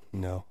Brandon.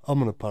 No, I'm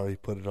gonna probably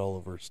put it all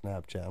over her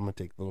Snapchat. I'm gonna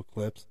take little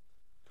clips,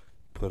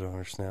 put it on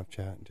her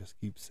Snapchat, and just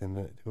keep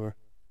sending it to her.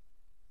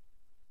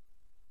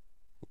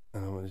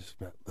 And I'm gonna just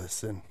be like,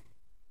 listen.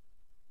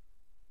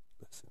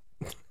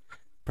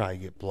 Probably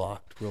get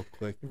blocked real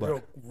quick,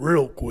 but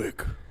Real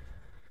quick.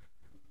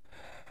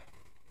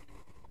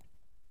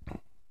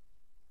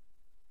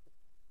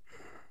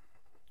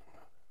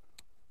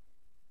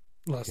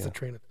 Lost the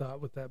train of thought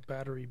with that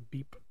battery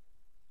beep.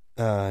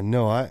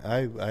 no,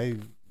 I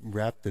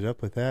wrapped it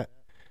up with that.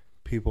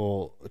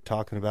 People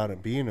talking about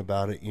it, being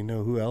about it. You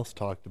know who else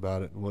talked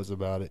about it and was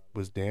about it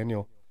was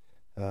Daniel.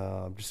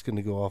 I'm just going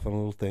to go off on a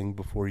little thing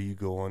before you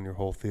go on your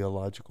whole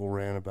theological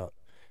rant about,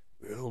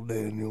 well,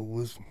 Daniel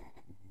was,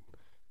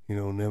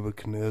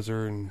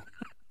 Nebuchadnezzar and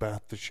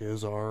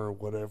Belteshazzar or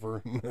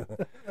whatever.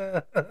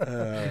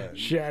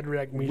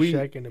 Shadrach,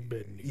 Meshach, and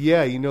Abednego.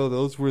 Yeah,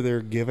 those were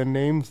their given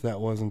names. That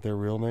wasn't their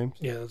real names.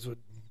 Yeah, that's what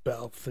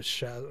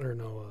Belteshazzar,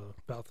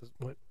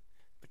 what?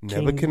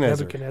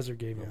 Nebuchadnezzar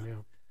gave him, yeah.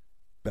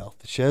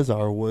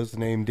 Belteshazzar was the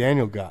name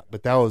Daniel got,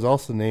 but that was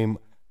also the name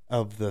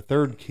of the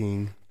third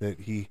king that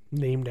he...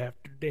 Named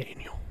after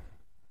Daniel.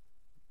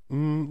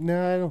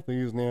 No, I don't think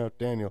he was named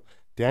after Daniel.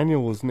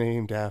 Daniel was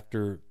named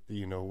after,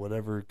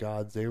 whatever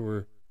gods they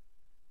were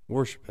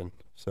worshiping,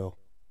 so...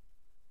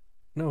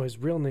 No, his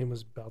real name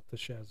was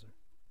Belteshazzar.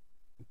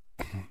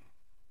 His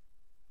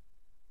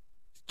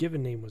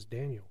given name was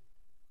Daniel.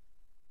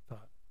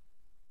 Thought.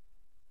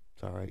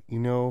 It's all right.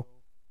 I'm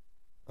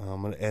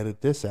going to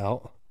edit this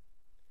out.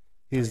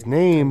 His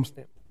name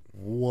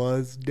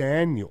was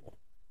Daniel.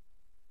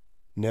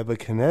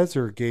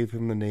 Nebuchadnezzar gave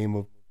him the name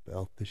of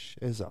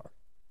Belteshazzar.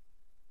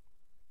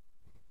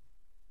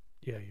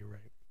 Yeah, you're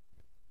right.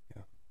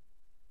 Yeah.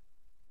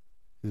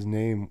 His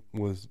name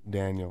was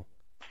Daniel.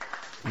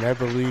 And I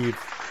believe...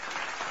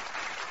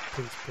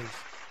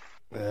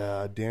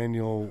 Please.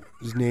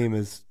 Daniel's name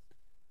is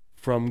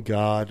from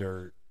God,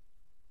 or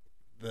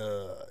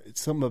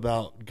it's something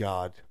about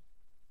God.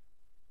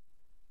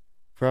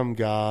 From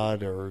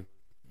God or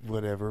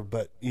whatever,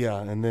 but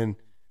yeah, and then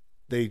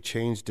they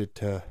changed it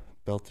to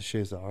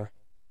Belteshazzar,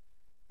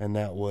 and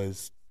that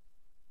was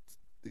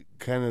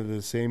kind of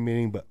the same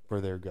meaning, but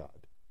for their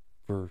God,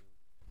 for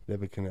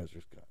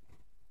Nebuchadnezzar's God.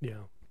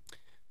 Yeah.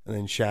 And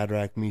then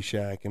Shadrach,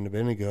 Meshach, and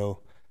Abednego,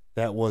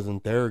 that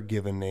wasn't their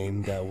given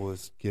name, that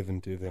was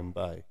given to them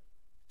by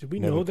Did we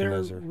know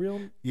their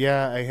real?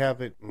 Yeah, I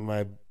have it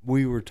in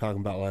we were talking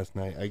about last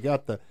night. I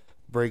got the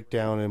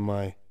breakdown in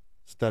my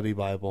study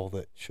Bible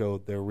that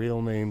showed their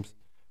real names,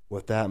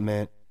 what that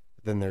meant,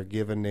 then their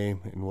given name,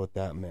 and what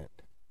that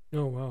meant.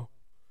 Oh, wow.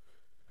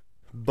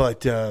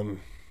 But,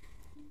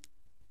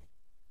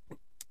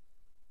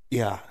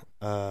 yeah,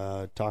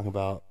 talk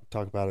about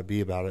it,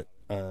 be about it.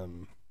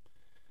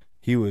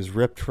 He was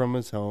ripped from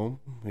his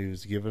home. He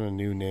was given a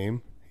new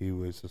name. He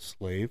was a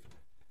slave.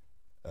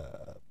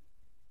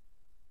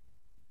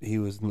 He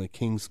was in the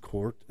king's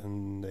court,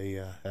 and they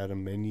had a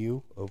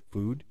menu of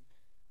food,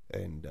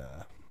 and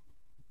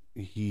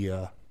he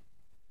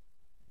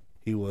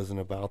wasn't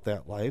about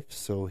that life,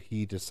 so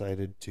he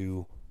decided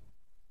to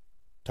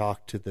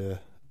talk to the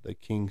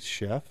king's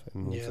chef,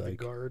 and was the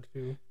guard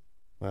too.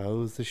 Well, it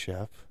was the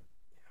chef,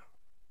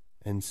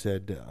 and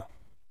said,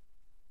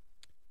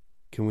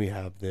 "Can we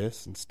have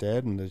this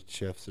instead?" And the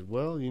chef said,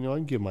 "Well, I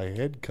can get my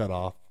head cut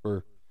off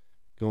for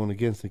going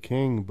against the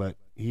king," but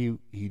he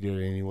did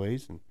it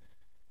anyways, and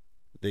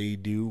they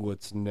do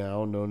what's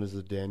now known as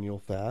the Daniel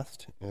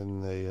fast,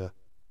 and they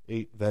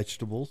ate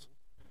vegetables,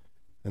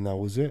 and that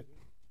was it.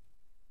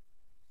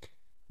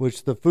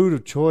 Which the food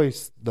of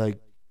choice,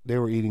 like they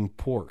were eating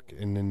pork,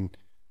 and in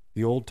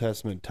the Old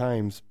Testament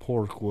times,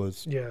 pork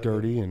was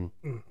dirty, and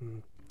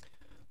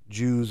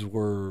Jews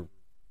were,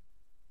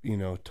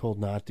 told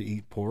not to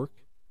eat pork.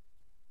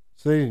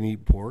 So they didn't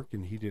eat pork,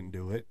 and he didn't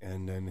do it,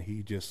 and then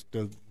he just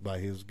stood by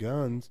his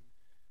guns.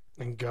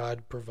 And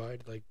God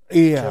provided,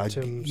 kept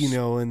him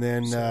and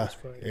then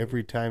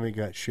every time it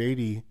got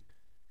shady,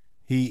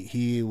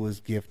 he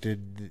was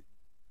gifted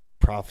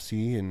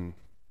prophecy and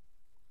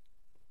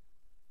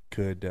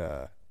could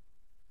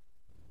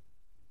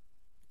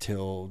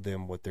tell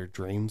them what their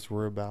dreams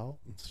were about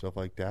and stuff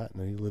like that.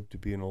 And then he lived to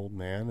be an old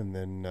man, and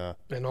then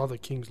and all the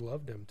kings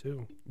loved him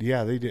too.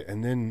 Yeah, they did.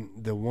 And then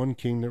the one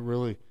king that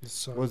really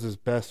was his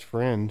best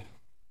friend,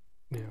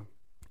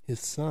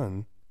 his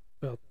son,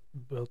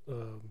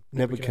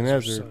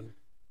 Nebuchadnezzar.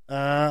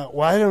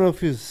 Well, I don't know if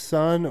his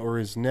son or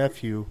his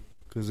nephew,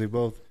 because they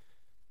both.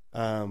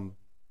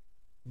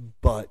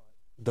 But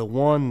the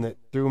one that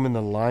threw him in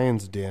the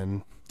lion's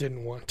den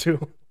didn't want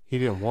to. He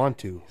didn't want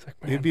to. Like,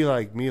 it'd be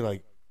like me,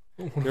 they're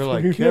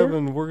like,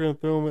 Kevin, we're gonna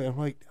throw him in. I'm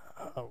like,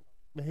 oh,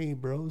 hey,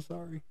 bro,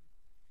 sorry.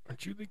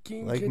 Aren't you the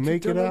king?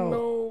 Make it out.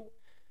 No?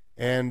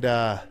 And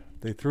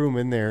they threw him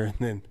in there, and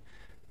then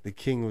the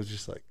king was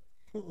just like.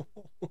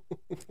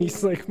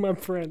 He's like, my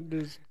friend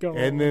is gone.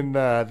 And then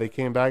they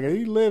came back and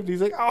he lived.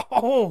 He's like,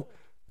 oh,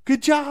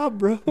 good job,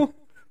 bro.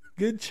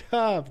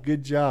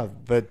 Good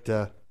job. But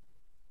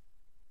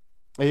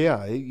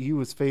yeah, he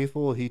was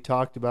faithful. He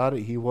talked about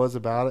it. He was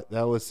about it.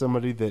 That was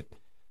somebody that,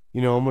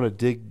 I'm going to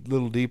dig a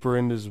little deeper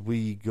in as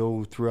we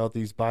go throughout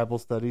these Bible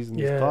studies and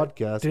these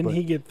podcasts. Didn't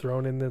he get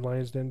thrown in the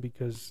lion's den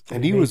because...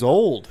 And he was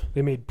old.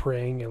 They made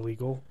praying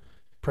illegal.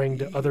 Praying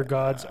to other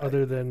gods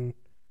other than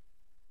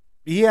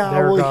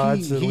their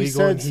gods. He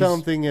said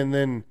something, and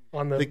then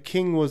the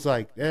king was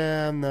like,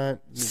 I'm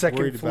not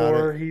second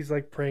floor. He's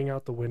like praying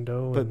out the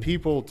window. But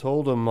people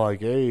told him,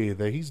 like, hey,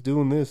 he's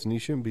doing this, and he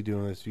shouldn't be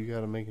doing this. You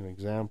got to make an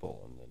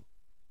example. And then,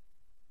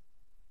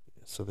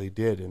 so they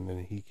did, and then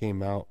he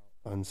came out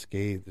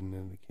unscathed, and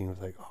then the king was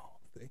like, oh,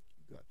 thank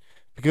you, God.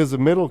 Because the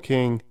middle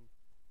king,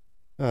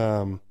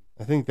 I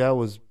think that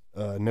was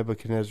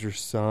Nebuchadnezzar's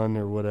son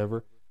or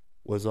whatever,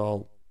 was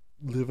all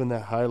living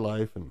that high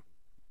life and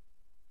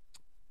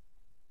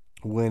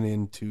went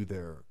into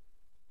their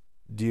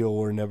deal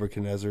where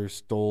Nebuchadnezzar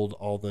stole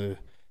all the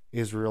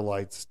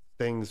Israelites'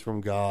 things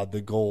from God, the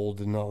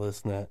gold and all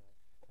this and that.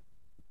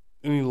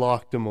 And he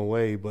locked them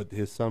away, but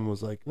his son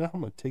was like, no,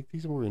 I'm going to take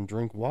these and we're going to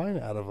drink wine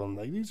out of them.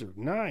 Like, these are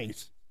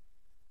nice.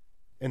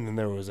 And then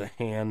there was a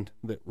hand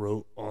that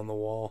wrote on the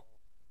wall.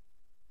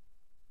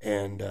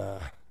 And the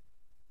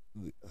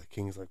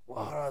king's like,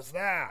 what was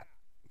that?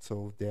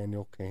 So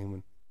Daniel came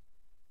and...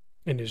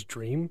 In his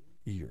dream?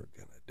 You're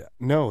going to die.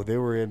 No, they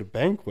were at a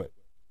banquet.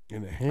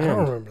 And a hand... I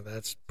don't remember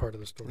that's part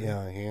of the story.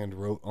 Yeah, a hand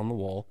wrote on the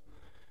wall.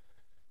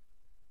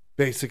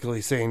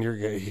 Basically saying,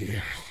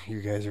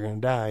 you guys are going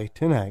to die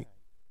tonight.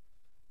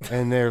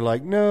 And they're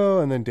like, no.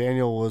 And then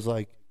Daniel was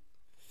like,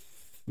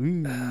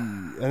 ooh.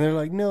 And they're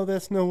like, no,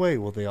 that's no way.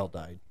 Well, they all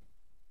died.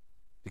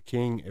 The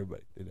king,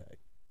 everybody, they died.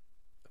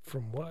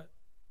 From what?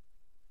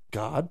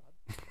 God.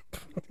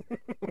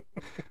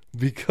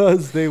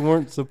 Because they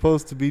weren't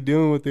supposed to be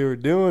doing what they were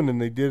doing,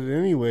 and they did it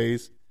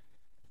anyways.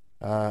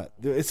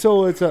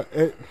 So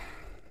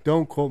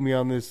don't quote me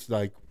on this.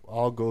 Like,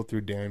 I'll go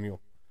through Daniel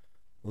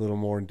a little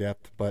more in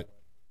depth, but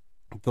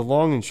the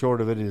long and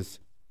short of it is,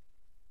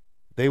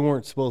 they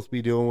weren't supposed to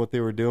be doing what they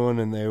were doing,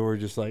 and they were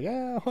just like,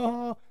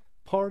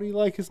 party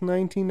like it's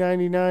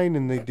 1999,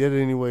 and they did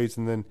it anyways.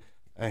 And then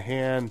a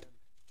hand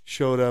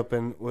showed up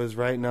and was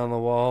writing on the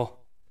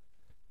wall,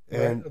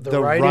 and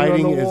the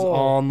writing is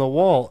on the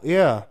wall.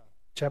 Yeah,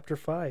 chapter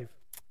 5.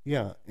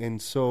 Yeah,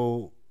 and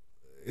so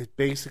it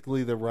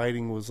basically the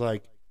writing was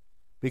like,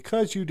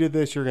 because you did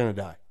this, you're gonna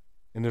die.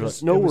 And they're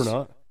like, no, we're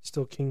not.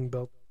 Still King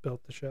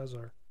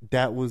Belteshazzar.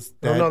 That was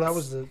no, that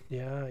was the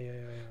yeah.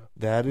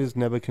 That is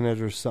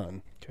Nebuchadnezzar's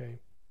son. Okay.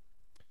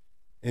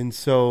 And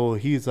so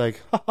he's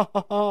like, ha ha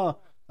ha ha.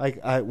 Like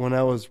when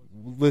I was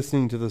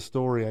listening to the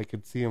story, I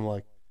could see him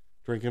like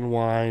drinking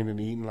wine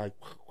and eating like,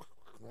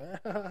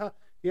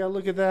 yeah,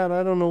 look at that.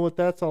 I don't know what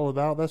that's all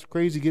about. That's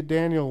crazy. Get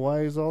Daniel.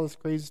 Why is all this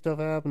crazy stuff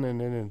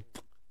happening? And then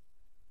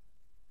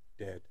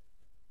dead.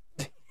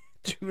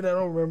 Dude, I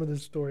don't remember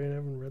this story. I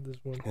haven't read this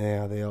one.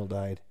 Yeah, they all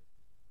died.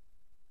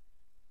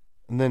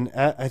 And then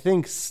I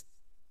think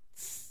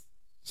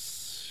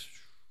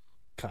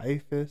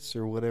Caiaphas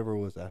or whatever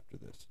was after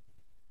this.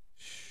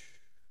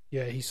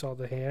 Yeah, he saw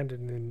the hand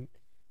and then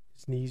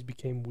his knees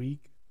became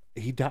weak.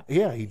 He died.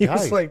 Yeah, he He died.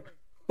 was like,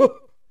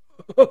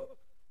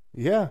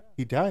 yeah,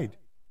 he died.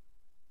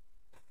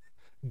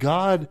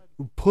 God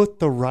put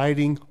the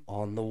writing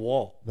on the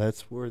wall.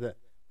 That's where the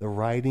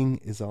writing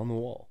is on the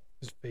wall.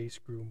 His face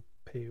grew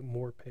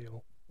more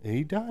pale. And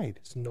he died.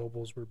 His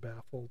nobles were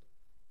baffled.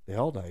 They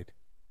all died.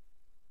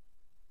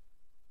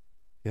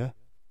 Yeah.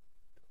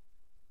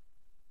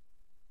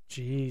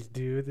 Jeez,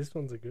 dude, this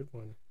one's a good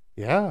one.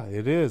 Yeah,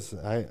 it is.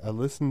 I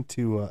listened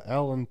to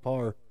Alan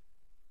Parr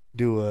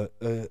do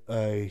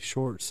a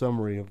short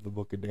summary of the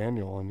book of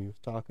Daniel, and he was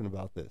talking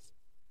about this.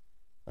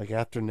 Like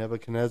after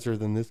Nebuchadnezzar,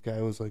 then this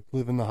guy was like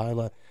living the high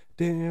life.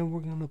 Damn,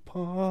 we're gonna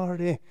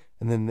party.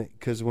 And then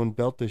because when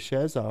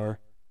Nebuchadnezzar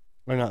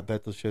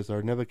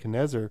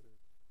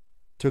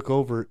took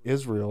over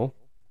Israel,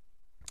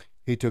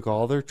 he took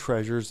all their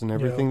treasures and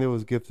everything that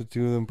was gifted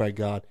to them by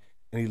God,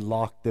 and he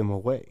locked them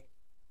away,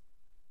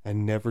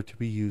 and never to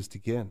be used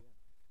again.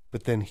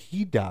 But then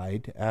he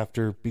died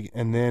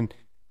and then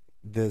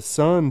the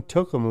son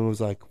took them and was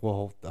like,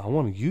 well, I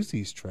want to use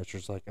these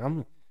treasures. Like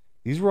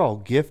these were all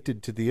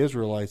gifted to the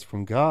Israelites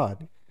from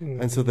God.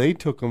 Mm-hmm. And so they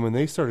took them and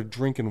they started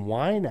drinking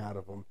wine out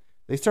of them.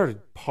 They started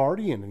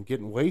partying and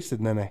getting wasted,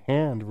 and then a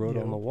hand wrote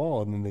on the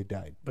wall, and then they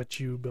died. But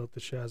you,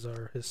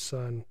 Belteshazzar, his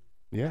son,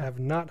 yeah, have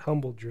not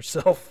humbled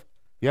yourself.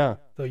 Yeah.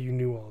 Though you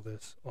knew all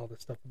this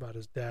stuff about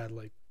his dad,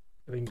 like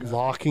I think God,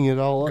 locking it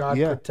all up. God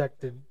yeah.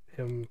 protected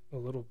him a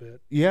little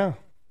bit. Yeah.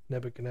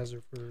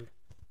 Nebuchadnezzar for...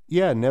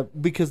 Yeah,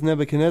 because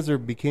Nebuchadnezzar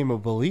became a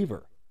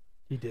believer.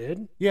 He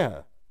did?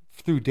 Yeah,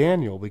 through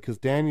Daniel, because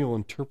Daniel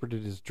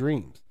interpreted his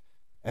dreams.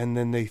 And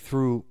then they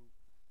threw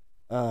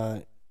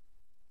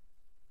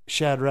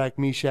Shadrach,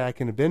 Meshach,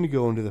 and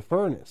Abednego into the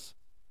furnace.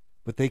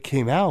 But they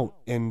came out,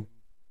 and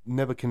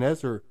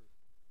Nebuchadnezzar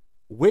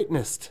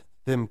witnessed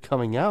them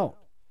coming out.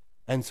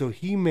 And so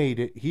he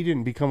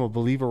didn't become a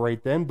believer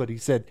right then, but he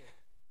said,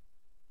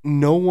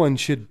 no one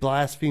should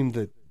blaspheme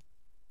the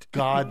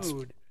God's,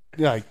 Dude.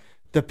 like,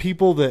 the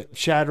people that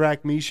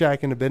Shadrach,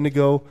 Meshach, and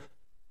Abednego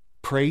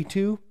pray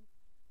to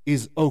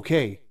is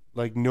okay.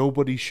 Like,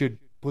 nobody should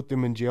put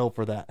them in jail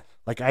for that.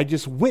 Like, I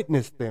just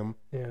witnessed them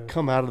Yeah.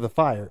 come out of the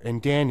fire.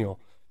 And Daniel.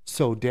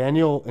 So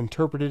Daniel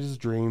interpreted his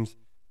dreams.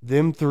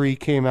 Them three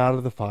came out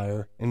of the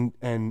fire. And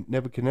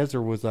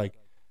Nebuchadnezzar was like,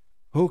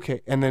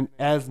 okay. And then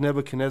as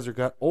Nebuchadnezzar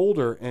got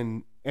older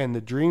and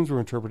the dreams were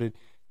interpreted,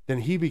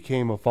 then he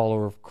became a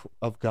follower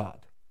of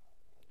God.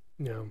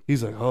 Yeah.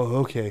 He's like, oh,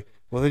 okay.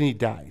 Well, then he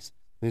dies.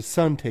 His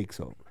son takes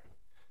over.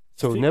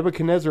 So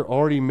Nebuchadnezzar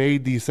already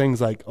made these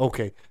things like,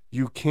 okay,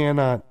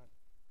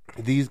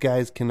 these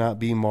guys cannot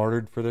be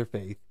martyred for their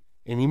faith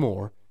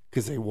anymore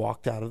because they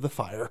walked out of the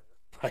fire.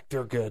 Like,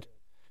 they're good.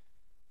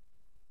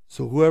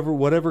 So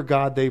whatever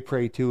God they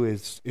pray to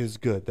is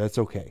good. That's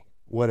okay.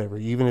 Whatever,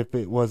 even if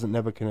it wasn't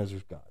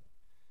Nebuchadnezzar's God.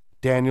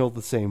 Daniel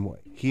the same way.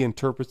 He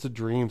interprets the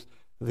dreams,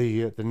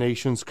 the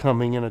nations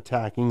coming and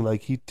attacking,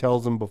 like he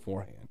tells them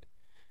beforehand.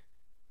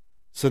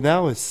 So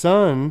now his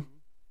son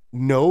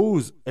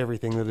knows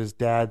everything that his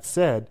dad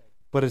said,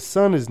 but his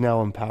son is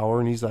now in power,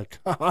 and he's like,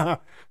 I'm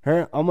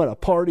gonna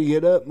party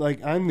it up.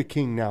 Like, I'm the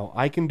king now.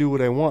 I can do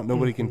what I want.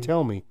 Nobody can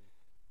tell me.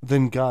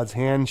 Then God's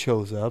hand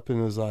shows up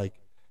and was like,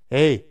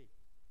 hey,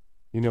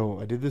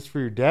 I did this for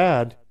your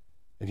dad,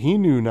 and he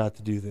knew not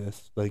to do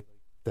this. Like,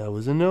 that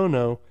was a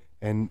no-no.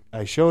 And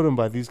I showed him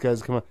by these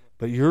guys come out,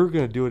 but you're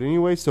going to do it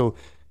anyway. So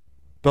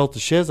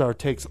Belteshazzar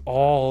takes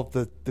all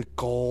the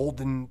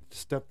gold and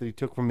stuff that he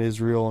took from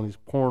Israel, and he's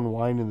pouring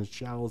wine in the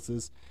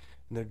chalices,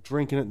 and they're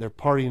drinking it, and they're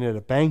partying at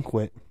a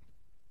banquet.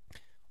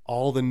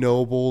 All the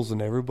nobles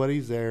and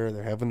everybody's there.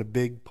 They're having a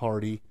big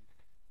party.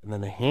 And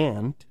then a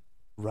hand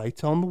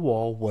writes on the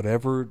wall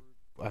whatever,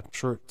 I'm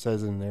sure it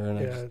says in there. And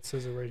it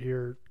says it right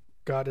here.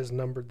 God has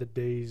numbered the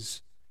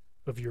days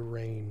of your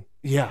reign,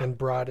 yeah, and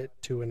brought it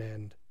to an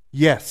end.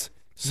 Yes.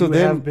 So you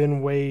then have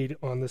been weighed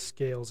on the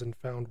scales and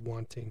found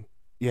wanting.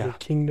 Yeah. Your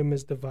kingdom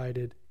is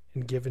divided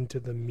and given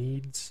to the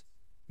Medes,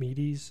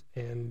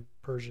 and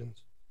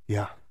Persians.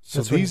 Yeah. So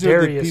That's these when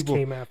are Darius the people.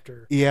 came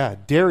after. Yeah,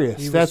 Darius.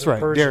 He was That's the right,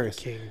 Persian Darius.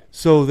 king.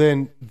 So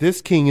then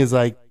this king is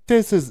like,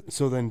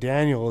 so then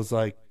Daniel is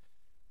like,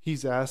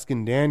 he's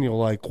asking Daniel,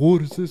 like, what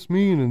does this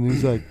mean? And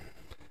he's like,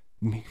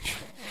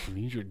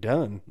 means you're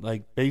done,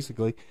 like,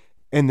 basically.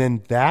 And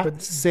then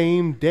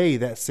same day,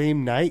 that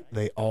same night,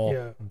 they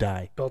all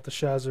die.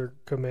 Belteshazzar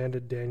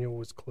commanded Daniel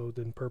was clothed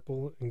in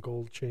purple, and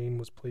gold chain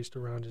was placed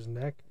around his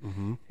neck,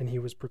 and he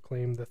was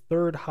proclaimed the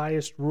third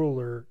highest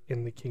ruler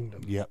in the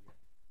kingdom. Yep.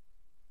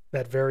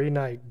 That very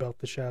night,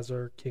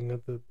 Belteshazzar, king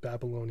of the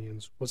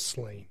Babylonians, was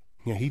slain.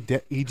 Yeah,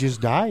 he just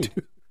died.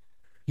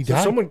 He So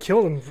died. someone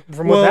killed him.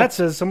 From what that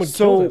says, someone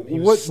killed him. He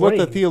was what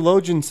the slain.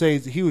 theologian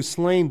says, he was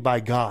slain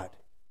by God.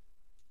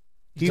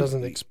 He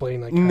doesn't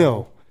explain like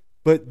no. how.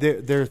 But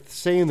they're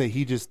saying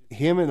that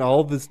him and all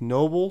of his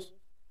nobles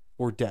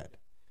were dead.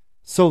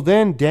 So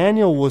then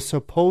Daniel was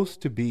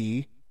supposed to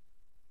be,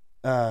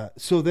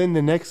 so then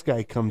the next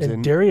guy comes in.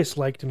 And Darius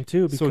liked him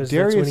too, because So that's when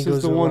Darius he goes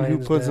is the to one who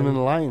lion's puts him den, in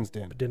the lion's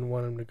den. but didn't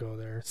want him to go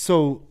there.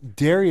 So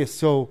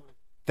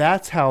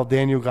that's how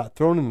Daniel got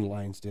thrown in the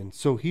lion's den.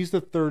 So he's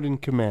the third in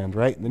command,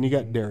 right? And then you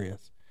got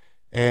Darius.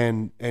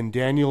 And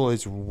Daniel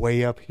is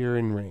way up here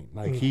in rank.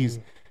 Like he's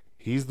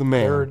the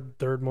man.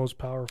 Third most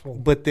powerful.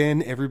 But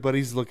then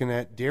everybody's looking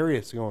at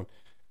Darius going,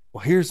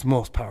 well, here's the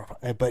most powerful.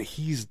 But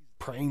he's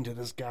praying to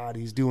this God.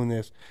 He's doing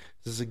this.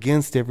 This is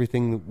against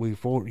everything that we've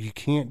told. You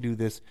can't do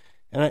this.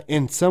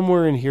 And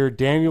somewhere in here,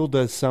 Daniel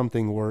does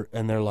something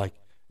and they're like,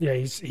 yeah,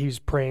 he's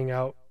praying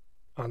out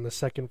on the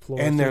second floor.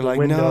 and they're through the like,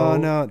 window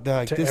no,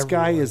 this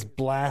guy everyone. is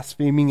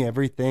blaspheming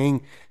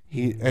everything.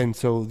 And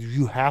so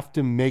you have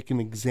to make an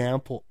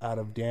example out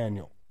of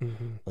Daniel.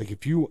 Like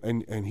if you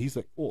and he's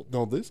like, oh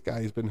no, this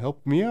guy's been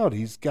helping me out.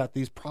 He's got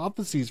these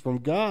prophecies from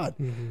God.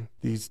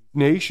 These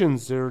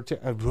nations that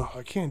are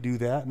I can't do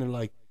that. And they're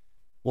like,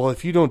 well,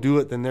 if you don't do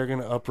it, then they're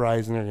going to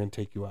uprise and they're going to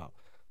take you out.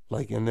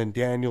 Like, and then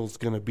Daniel's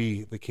going to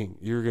be the king.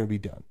 You're going to be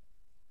done.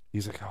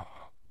 He's like, oh.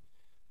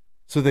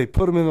 So they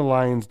put him in the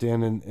lion's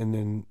den, and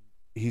then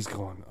he's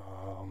going,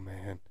 oh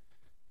man,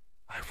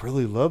 I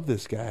really love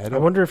this guy. I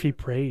wonder if he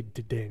prayed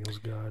to Daniel's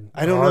God.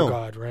 I don't Our know.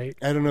 God, right?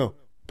 I don't know.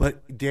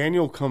 But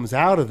Daniel comes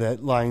out of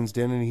that lion's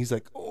den and he's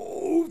like,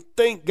 oh,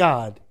 thank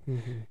God.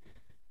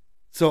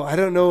 So I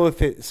don't know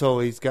if so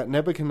he's got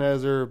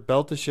Nebuchadnezzar,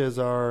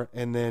 Belteshazzar,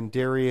 and then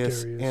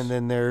Darius. And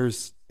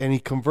then he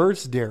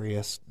converts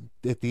Darius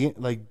at the end.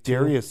 Like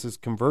Darius is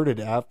converted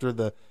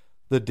after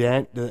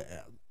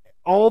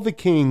all the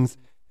kings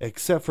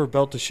except for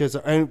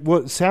Belteshazzar. And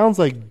what sounds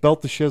like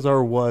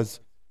Belteshazzar was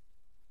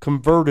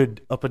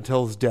converted up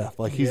until his death.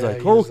 Like he's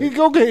like,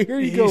 okay, here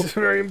you go. He's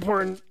very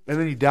important. And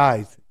then he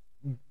dies.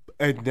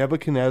 And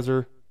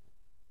Nebuchadnezzar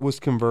was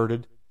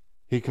converted.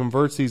 He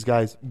converts these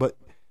guys. But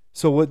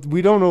so what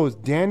we don't know is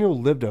Daniel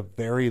lived a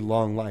very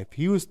long life.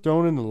 He was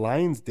thrown in the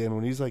lion's den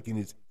when he's like in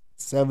his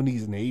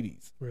 70s and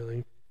 80s.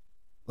 Really?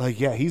 Like,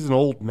 yeah, he's an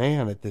old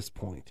man at this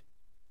point.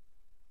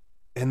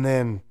 And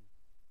then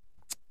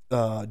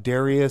King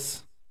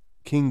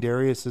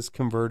Darius is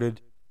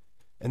converted.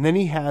 And then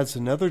he has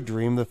another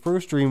dream. The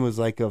first dream was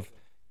like of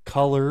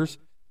colors.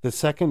 The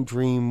second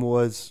dream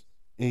was,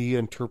 he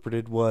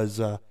interpreted,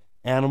 was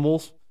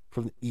animals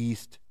from the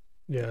east.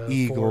 Yeah,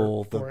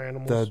 Eagle, four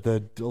animals.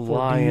 the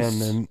lion,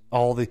 beasts. and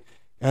all the,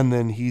 and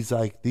then he's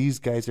like, these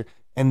guys are,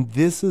 and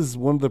this is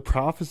one of the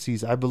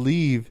prophecies, I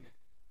believe,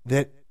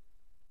 that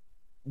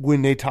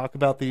when they talk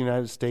about the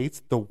United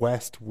States, the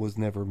West was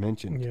never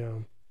mentioned. Yeah.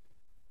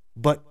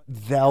 But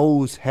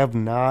those have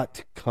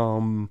not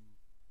come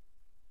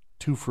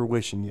to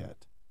fruition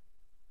yet.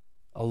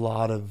 A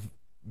lot of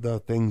the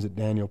things that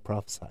Daniel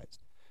prophesied.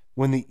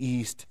 When the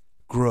East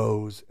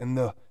grows and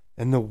the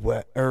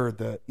west, or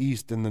the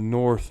East and the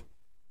North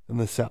and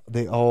the South,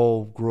 they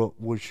all grow,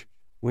 which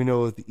we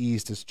know the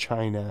East is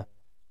China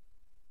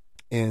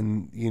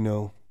and,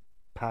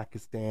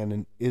 Pakistan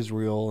and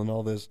Israel and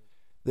all this.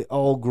 They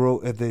all grow.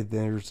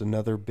 There's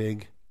another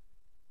big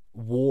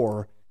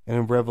war. And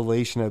in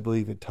Revelation, I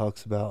believe it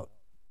talks about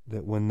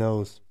that when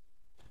those.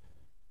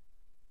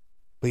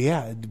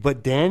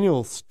 But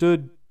Daniel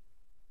stood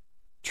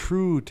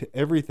true to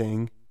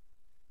everything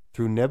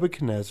through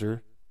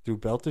Nebuchadnezzar, through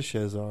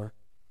Belteshazzar,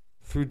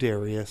 through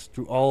Darius,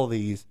 through all of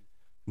these.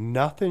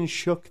 Nothing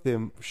shook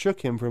him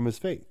from his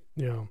faith.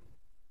 Yeah.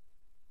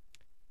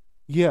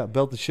 Yeah,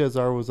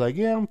 Belteshazzar was like,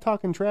 yeah, I'm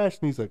talking trash.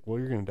 And he's like, well,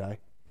 you're going to die.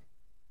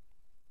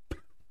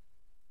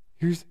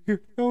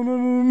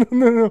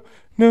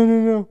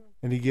 No.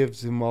 And he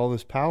gives him all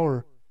this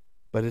power,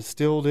 but it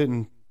still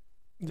didn't.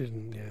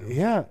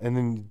 Yeah, and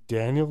then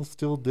Daniel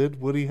still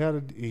did what he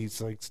had to.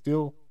 He's like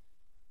still.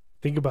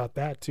 Think about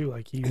that too.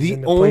 Like he's The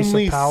in the place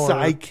only of power.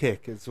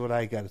 sidekick is what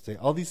I got to say.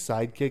 All these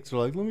sidekicks are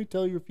like, let me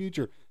tell your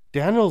future.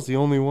 Daniel's the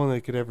only one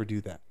that could ever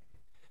do that.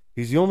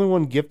 He's the only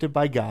one gifted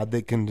by God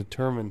that can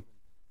determine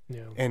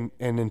and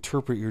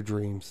interpret your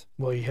dreams.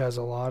 Well, he has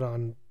a lot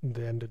on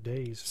the end of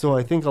days. So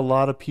I think a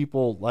lot of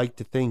people like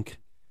to think,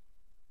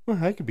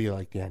 well, I could be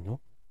like Daniel.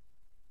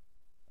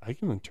 I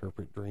can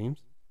interpret dreams.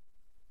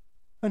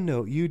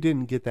 No, you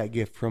didn't get that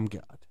gift from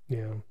God.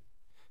 Yeah.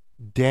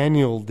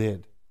 Daniel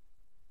did.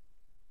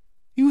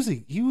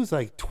 He was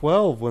like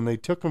 12 when they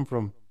took him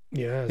from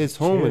his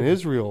home in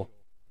Israel.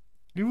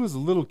 He was a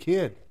little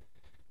kid.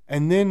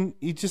 And then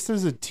he just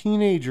as a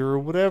teenager or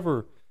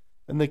whatever,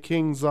 and the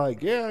king's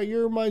like, yeah,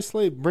 you're my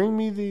slave. Bring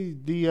me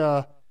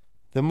the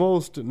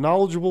most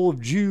knowledgeable of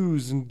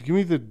Jews and give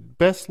me the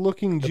best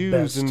looking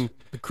Jews and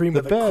the cream the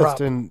of the best. crop.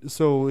 And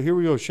so here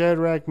we go,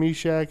 Shadrach,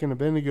 Meshach, and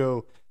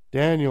Abednego,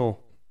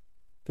 Daniel.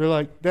 They're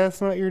like,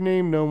 that's not your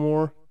name no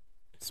more.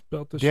 It's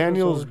Belteshazzar.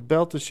 Daniel's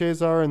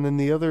Belteshazzar, and then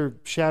the other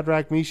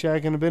Shadrach,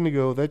 Meshach, and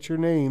Abednego. That's your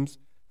names.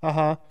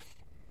 Haha.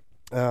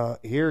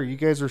 Here, you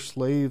guys are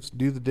slaves.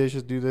 Do the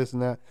dishes, do this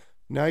and that.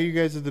 Now you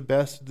guys are the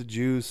best of the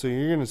Jews, so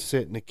you're going to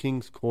sit in the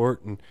king's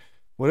court, and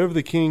whatever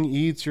the king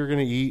eats, you're going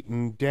to eat.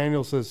 And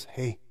Daniel says,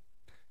 hey,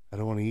 I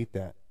don't want to eat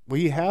that. Well,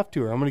 you have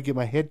to, or I'm going to get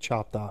my head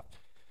chopped off.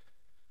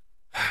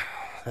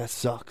 That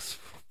sucks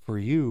for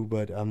you,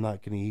 but I'm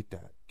not going to eat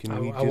that. Can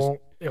we I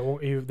won't.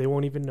 They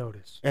won't even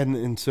notice.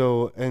 And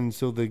so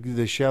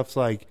the chef's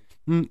like,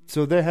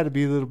 so there had to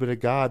be a little bit of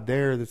God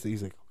there.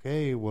 He's like,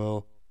 okay,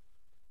 well,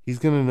 he's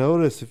gonna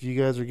notice if you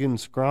guys are getting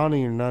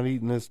scrawny and not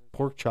eating this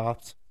pork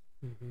chops.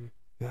 Mm-hmm.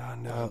 Yeah,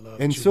 no.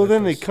 And so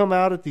then they come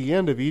out at the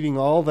end of eating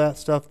all that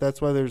stuff. That's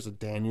why there's a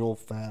Daniel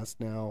fast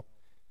now.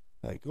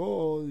 Like,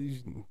 no,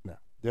 you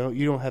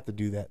don't have to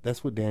do that.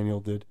 That's what Daniel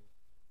did.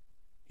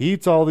 He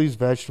eats all these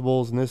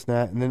vegetables and this and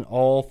that, and then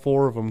all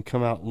four of them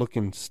come out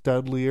looking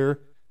studlier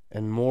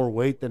and more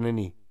weight than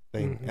anything.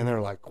 Mm-hmm. And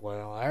they're like,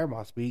 well, I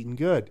must be eating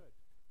good.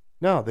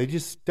 No, they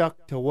just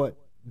stuck to what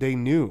they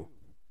knew.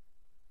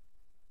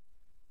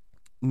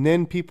 And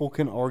then people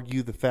can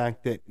argue the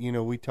fact that,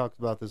 we talked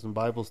about this in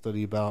Bible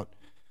study about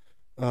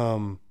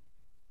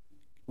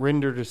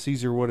render to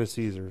Caesar what is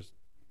Caesar's.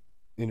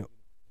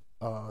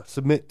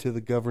 Submit to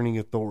the governing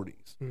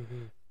authorities.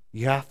 Mm-hmm.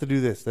 You have to do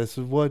this. This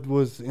is what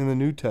was in the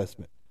New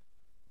Testament.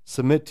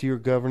 Submit to your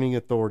governing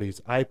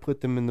authorities. I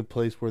put them in the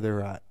place where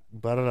they're at.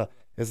 But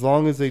as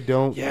long as they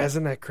don't. Yeah,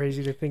 isn't that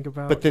crazy to think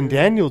about? But then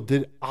Daniel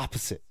did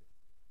opposite.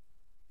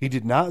 He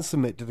did not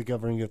submit to the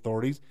governing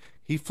authorities.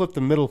 He flipped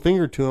the middle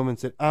finger to him and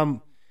said,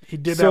 He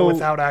did that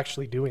without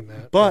actually doing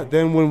that. But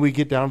then when we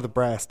get down to the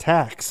brass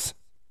tacks,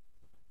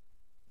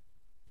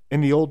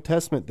 in the Old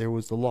Testament there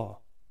was the law.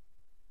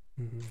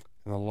 Mm-hmm.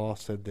 And the law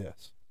said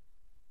this.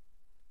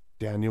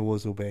 Daniel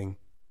was obeying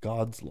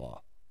God's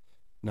law,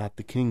 not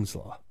the king's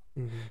law.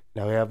 Mm-hmm.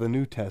 Now we have the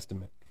New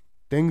Testament.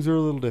 Things are a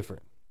little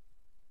different.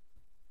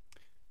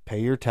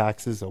 Pay your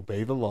taxes,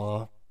 obey the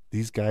law.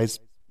 These guys,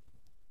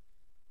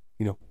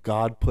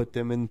 God put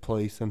them in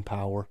place and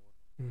power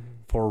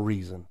for a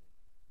reason.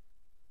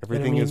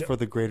 Everything is for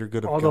the greater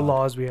good of God. All the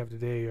laws we have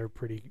today are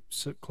pretty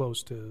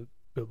close to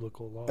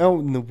biblical law.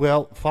 Oh,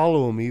 well,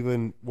 follow them,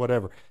 even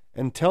whatever.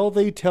 Until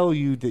they tell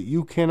you that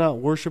you cannot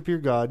worship your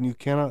God and you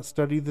cannot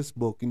study this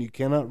book and you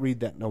cannot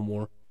read that no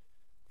more,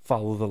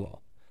 follow the law.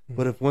 Mm-hmm.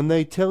 But if when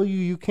they tell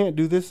you can't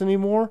do this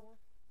anymore,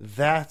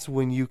 that's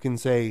when you can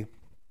say,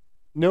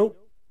 nope,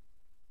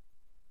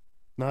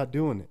 not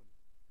doing it.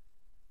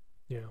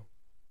 Yeah.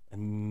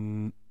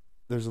 And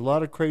there's a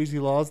lot of crazy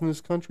laws in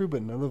this country,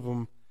 but none of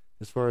them,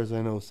 as far as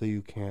I know, say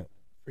you can't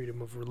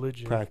Freedom of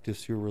religion.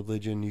 practice your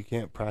religion. You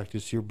can't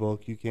practice your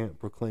book. You can't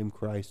proclaim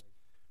Christ.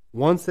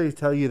 Once they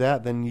tell you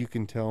that, then you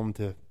can tell them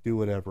to do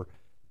whatever,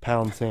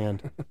 pound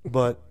sand.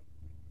 But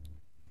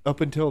up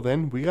until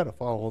then, we got to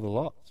follow the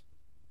laws.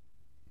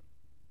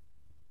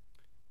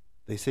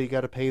 They say you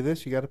got to pay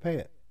this, you got to pay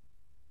it.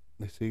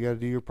 They say you got to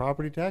do your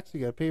property tax,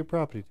 you got to pay your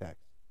property tax.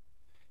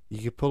 You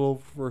get pulled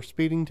over for a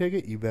speeding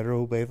ticket, you better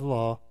obey the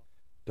law.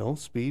 Don't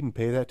speed and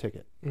pay that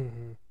ticket.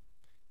 Mm-hmm.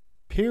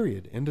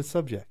 Period. End of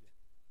subject.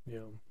 Yeah.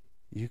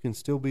 You can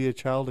still be a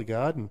child of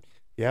God, and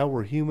yeah,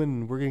 we're human,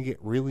 and we're going to get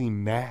really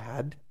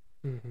mad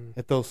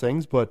at those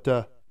things, but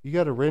you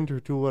got to render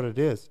to what it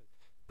is.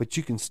 But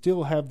you can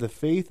still have the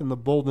faith and the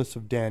boldness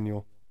of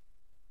Daniel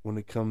when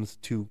it comes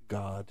to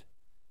God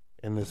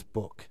and this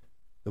book,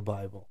 the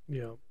Bible.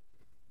 Yeah.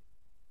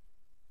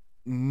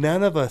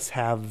 None of us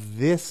have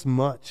this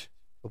much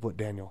of what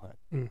Daniel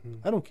had. Mm-hmm.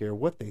 I don't care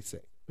what they say.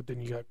 But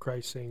then you got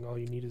Christ saying all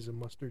you need is a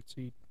mustard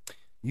seed.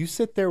 You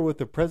sit there with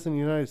the President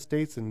of the United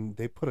States and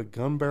they put a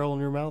gun barrel in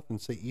your mouth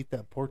and say, eat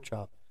that pork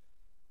chop.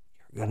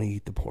 You're going to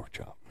eat the pork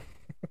chop.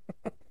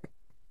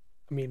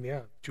 I mean,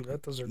 yeah,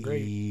 chuletas are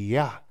great.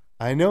 Yeah,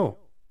 I know.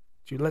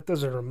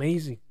 Chuletas are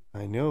amazing.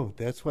 I know.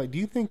 That's why. Do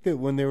you think that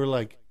when they were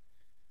like,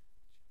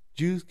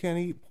 Jews can't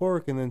eat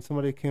pork, and then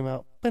somebody came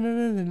out,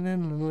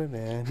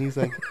 and he's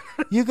like,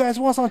 you guys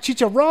want some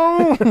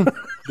chicharron?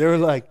 They were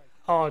like,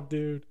 Oh,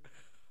 dude.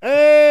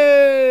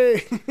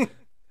 hey!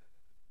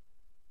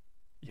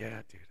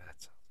 Yeah, dude, that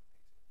sounds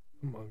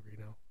amazing. I'm hungry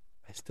now.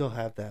 I still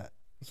have that.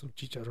 Some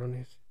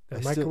chicharrones. I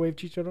The still- microwave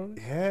chicharrones?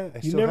 Yeah, I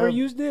You still never have.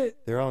 used it?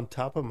 They're on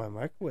top of my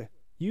microwave.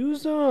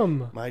 Use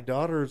them. My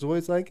daughter is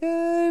always like,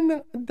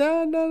 no,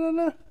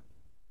 no.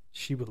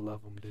 She would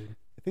love them, dude.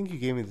 I think you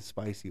gave me the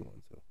spicy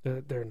ones,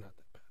 though. They're not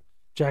that bad.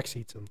 Jax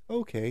eats them.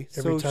 Okay,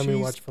 Every so time we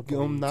she's watch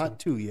football, he eats not them.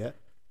 two yet.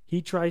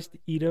 He tries to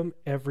eat them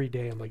every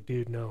day. I'm like,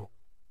 dude, no.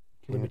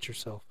 Limit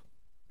yourself.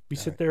 We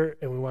sit there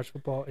and we watch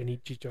football and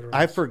eat chicharrones.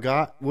 I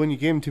forgot when you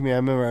gave them to me. I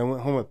remember I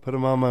went home, I put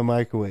them on my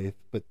microwave,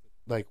 but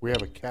like we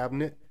have a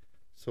cabinet,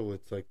 so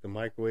it's like the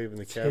microwave and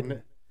the cabinet.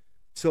 hidden.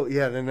 So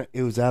yeah, then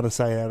it was out of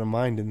sight, out of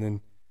mind, and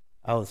then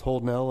I was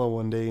holding Ella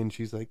one day, and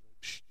she's like,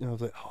 shh, and I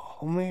was like,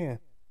 oh man,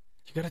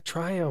 You got to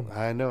try them.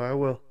 I know I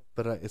will,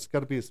 but it's got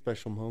to be a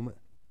special moment,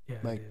 Yeah,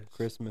 like it is.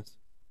 Christmas.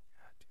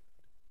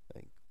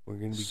 Like we're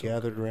gonna be So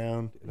gathered good.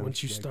 around. and I'm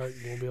Once you just start,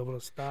 you won't be able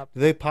to stop. do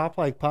they pop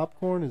like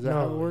popcorn? Is that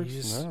how it No, works?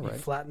 you, just, All you right.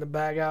 flatten the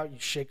bag out, you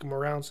shake them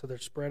around so they're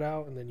spread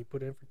out, and then you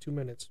put it in for 2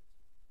 minutes.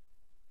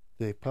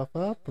 Do they puff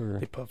up or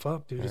They puff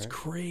up, dude. It's Alright.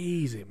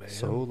 crazy, man.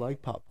 so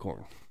like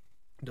popcorn?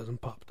 It doesn't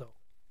pop, though.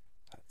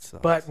 That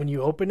sucks. But when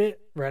you open it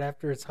right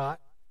after it's hot,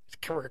 it's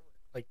covered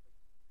like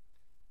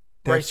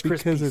that's Rice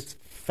because Krispies. it's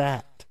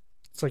fat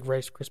It's like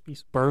Rice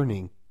Krispies.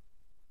 burning.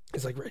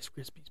 It's like Rice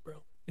Krispies,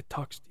 bro. It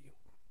talks to you.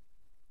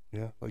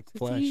 Yeah, like Says,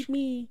 flesh. eat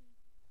me.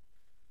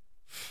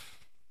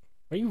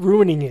 Why are you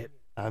ruining it?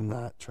 I'm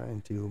not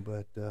trying to,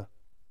 but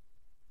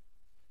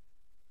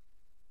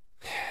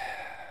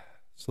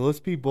so let's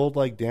be bold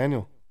like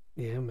Daniel.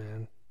 Yeah,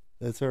 man.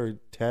 That's our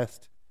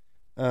test.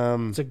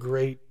 It's a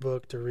great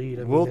book to read.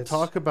 I mean, We'll it's-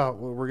 talk about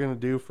what we're gonna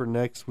do for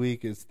next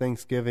week. It's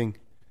Thanksgiving.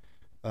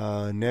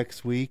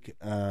 Next week,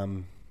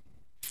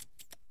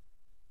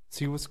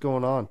 see what's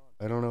going on.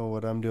 I don't know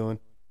what I'm doing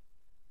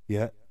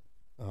yet.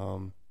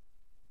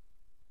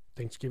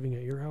 Thanksgiving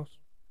at your house.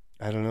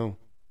 I don't know.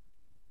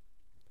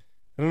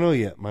 I don't know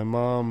yet. My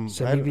mom.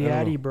 Send me the I don't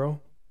Addy, know. bro.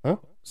 Huh?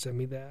 Send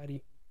me the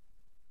Addy.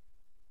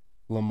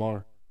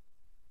 Lamar.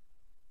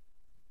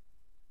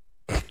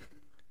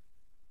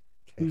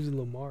 Who's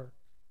Lamar?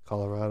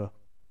 Colorado.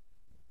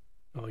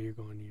 Oh, you're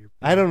going to your.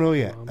 I don't know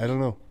yet. mom's? I don't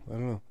know.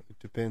 It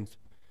depends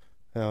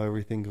how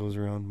everything goes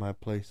around my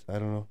place. I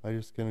don't know. I'm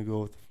just gonna go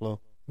with the flow.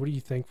 What are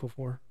you thankful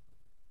for?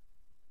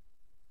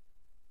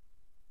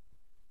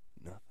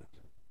 Nothing.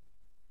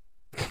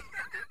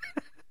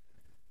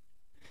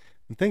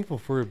 I'm thankful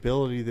for the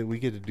ability that we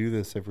get to do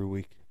this every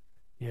week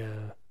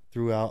Yeah.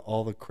 throughout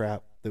all the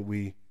crap that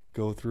we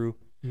go through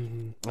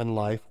Mm-hmm. in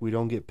life. We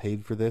don't get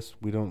paid for this.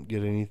 We don't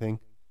get anything.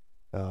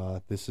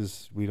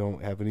 We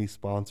don't have any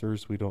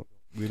sponsors. We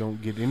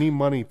don't get any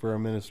money for our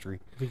ministry.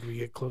 I think we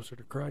get closer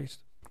to Christ.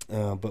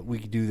 But we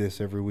do this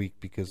every week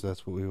because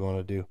that's what we want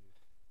to do.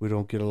 We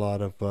don't get a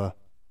lot of,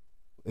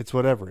 it's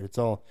whatever. It's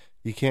all,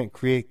 you can't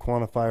create,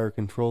 quantify, or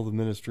control the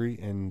ministry.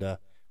 And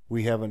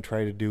we haven't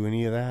tried to do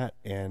any of that.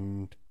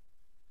 And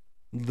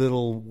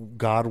little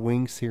God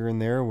winks here and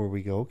there where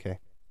we go, okay.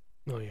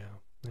 Oh, yeah.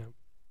 Yeah.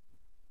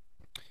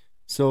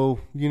 So,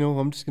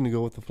 I'm just going to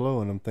go with the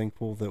flow. And I'm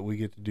thankful that we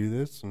get to do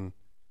this. And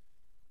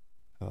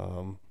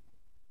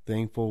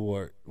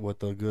thankful what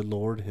the good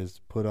Lord has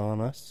put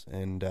on us.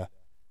 And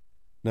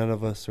none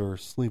of us are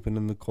sleeping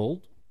in the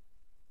cold.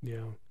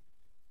 Yeah.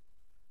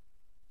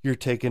 You're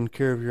taking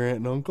care of your aunt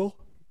and uncle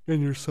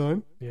and your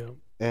son, Yeah.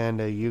 and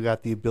you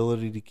got the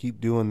ability to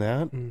keep doing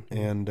that. Mhm.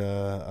 And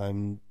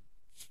I'm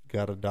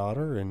got a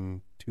daughter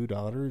and 2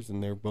 daughters,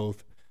 and they're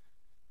both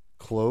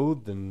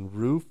clothed and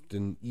roofed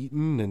and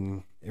eaten,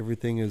 and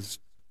everything is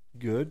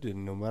good.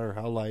 And no matter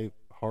how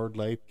hard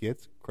life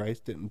gets,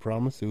 Christ didn't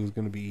promise it was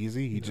going to be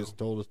easy. He just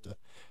told us to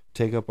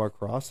take up our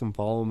cross and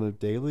follow him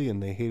daily,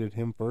 and they hated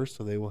him first,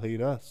 so they will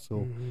hate us.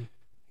 So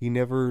he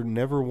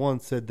never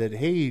once said that,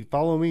 hey,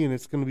 follow me and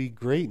it's going to be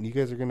great, and you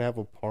guys are going to have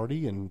a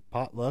party and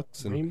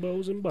potlucks and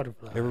rainbows and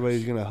butterflies.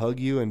 Everybody's going to hug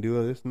you and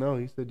do this. No,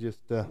 he said just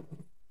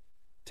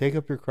take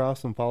up your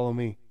cross and follow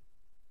me.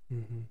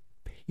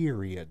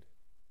 Period.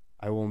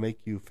 I will make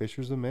you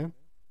fishers of men.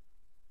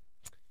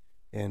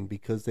 And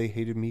because they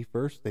hated me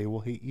first, they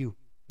will hate you.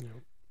 Yep.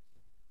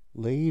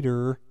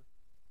 Later.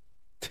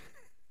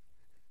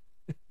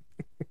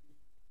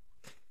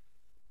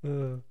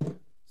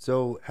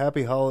 So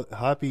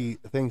happy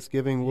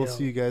Thanksgiving. We'll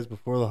see you guys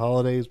before the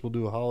holidays. We'll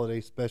do a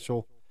holiday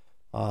special.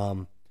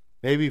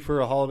 Maybe for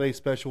a holiday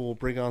special, we'll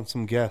bring on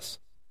some guests.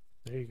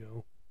 There you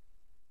go.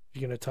 If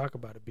you're going to talk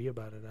about it, be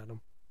about it,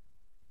 Adam.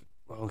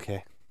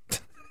 Okay.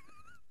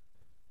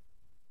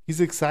 He's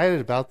excited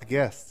about the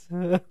guests.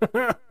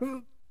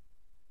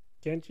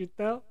 Can't you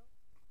tell?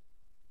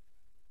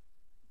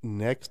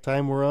 Next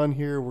time we're on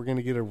here, we're going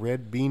to get a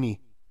red beanie.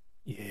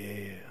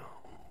 Yeah.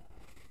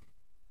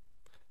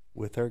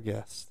 With our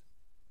guests.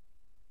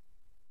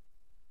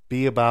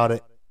 Be about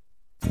it.